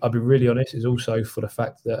be really honest, is also for the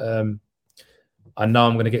fact that I know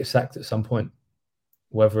I'm going to get sacked at some point,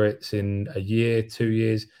 whether it's in a year, 2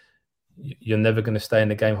 years. You're never going to stay in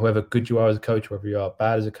the game, however good you are as a coach, whether you are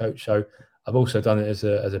bad as a coach. So I've also done it as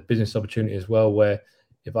a business opportunity as well, where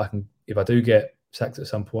if I do get sacked at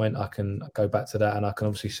some point, I can go back to that, and I can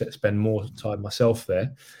obviously spend more time myself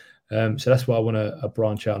there. So that's why I want to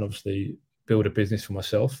branch out and obviously build a business for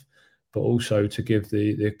myself, but also to give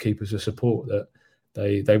the keepers the support that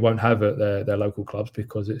they won't have at their local clubs,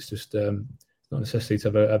 because it's just not a necessity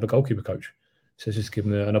to have a goalkeeper coach. So it's just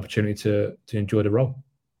giving them an opportunity to enjoy the role.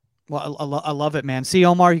 Well, I love it, man. See,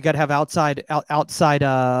 Omar, you got to have outside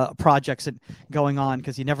projects going on,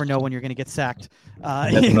 because you never know when you're going to get sacked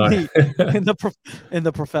in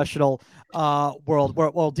the professional world.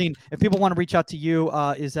 Well, Dean, if people want to reach out to you,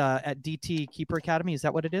 is at DT Keeper Academy. Is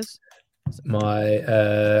that what it is? I'm trying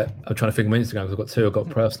to think of my Instagram, because I've got two. I've got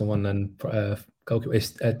a personal one and goalkeeper.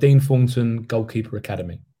 It's Dean Thornton Goalkeeper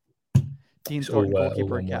Academy. Dean Thornton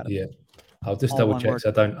Goalkeeper Academy. Yeah, I'll just double check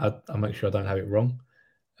so I'll make sure I don't have it wrong.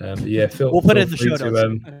 Yeah, we'll put it in the show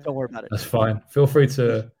notes. Don't worry about it. That's fine. Feel free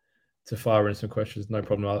to fire in some questions. No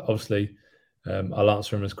problem. I'll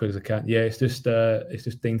answer them as quick as I can. Yeah, it's just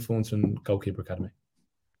Dean Thornton Goalkeeper Academy.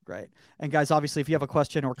 Great. And guys, obviously, if you have a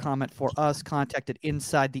question or comment for us, contact at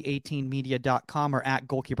insidethe18media.com or at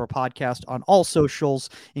Goalkeeper Podcast on all socials,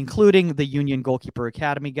 including the Union Goalkeeper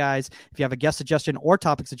Academy, guys. If you have a guest suggestion or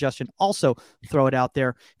topic suggestion, also throw it out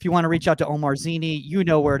there. If you want to reach out to Omar Zini, you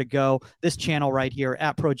know where to go. This channel right here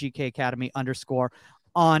at ProGK_Academy_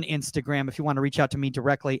 on Instagram. If you want to reach out to me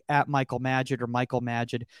directly, at Michael Magid or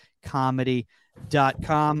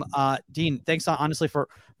michaelmagidcomedy.com. Dean, thanks honestly for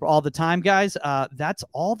all the time, guys. That's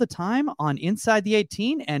all the time on Inside the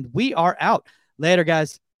 18, and we are out. Later,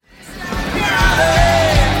 guys.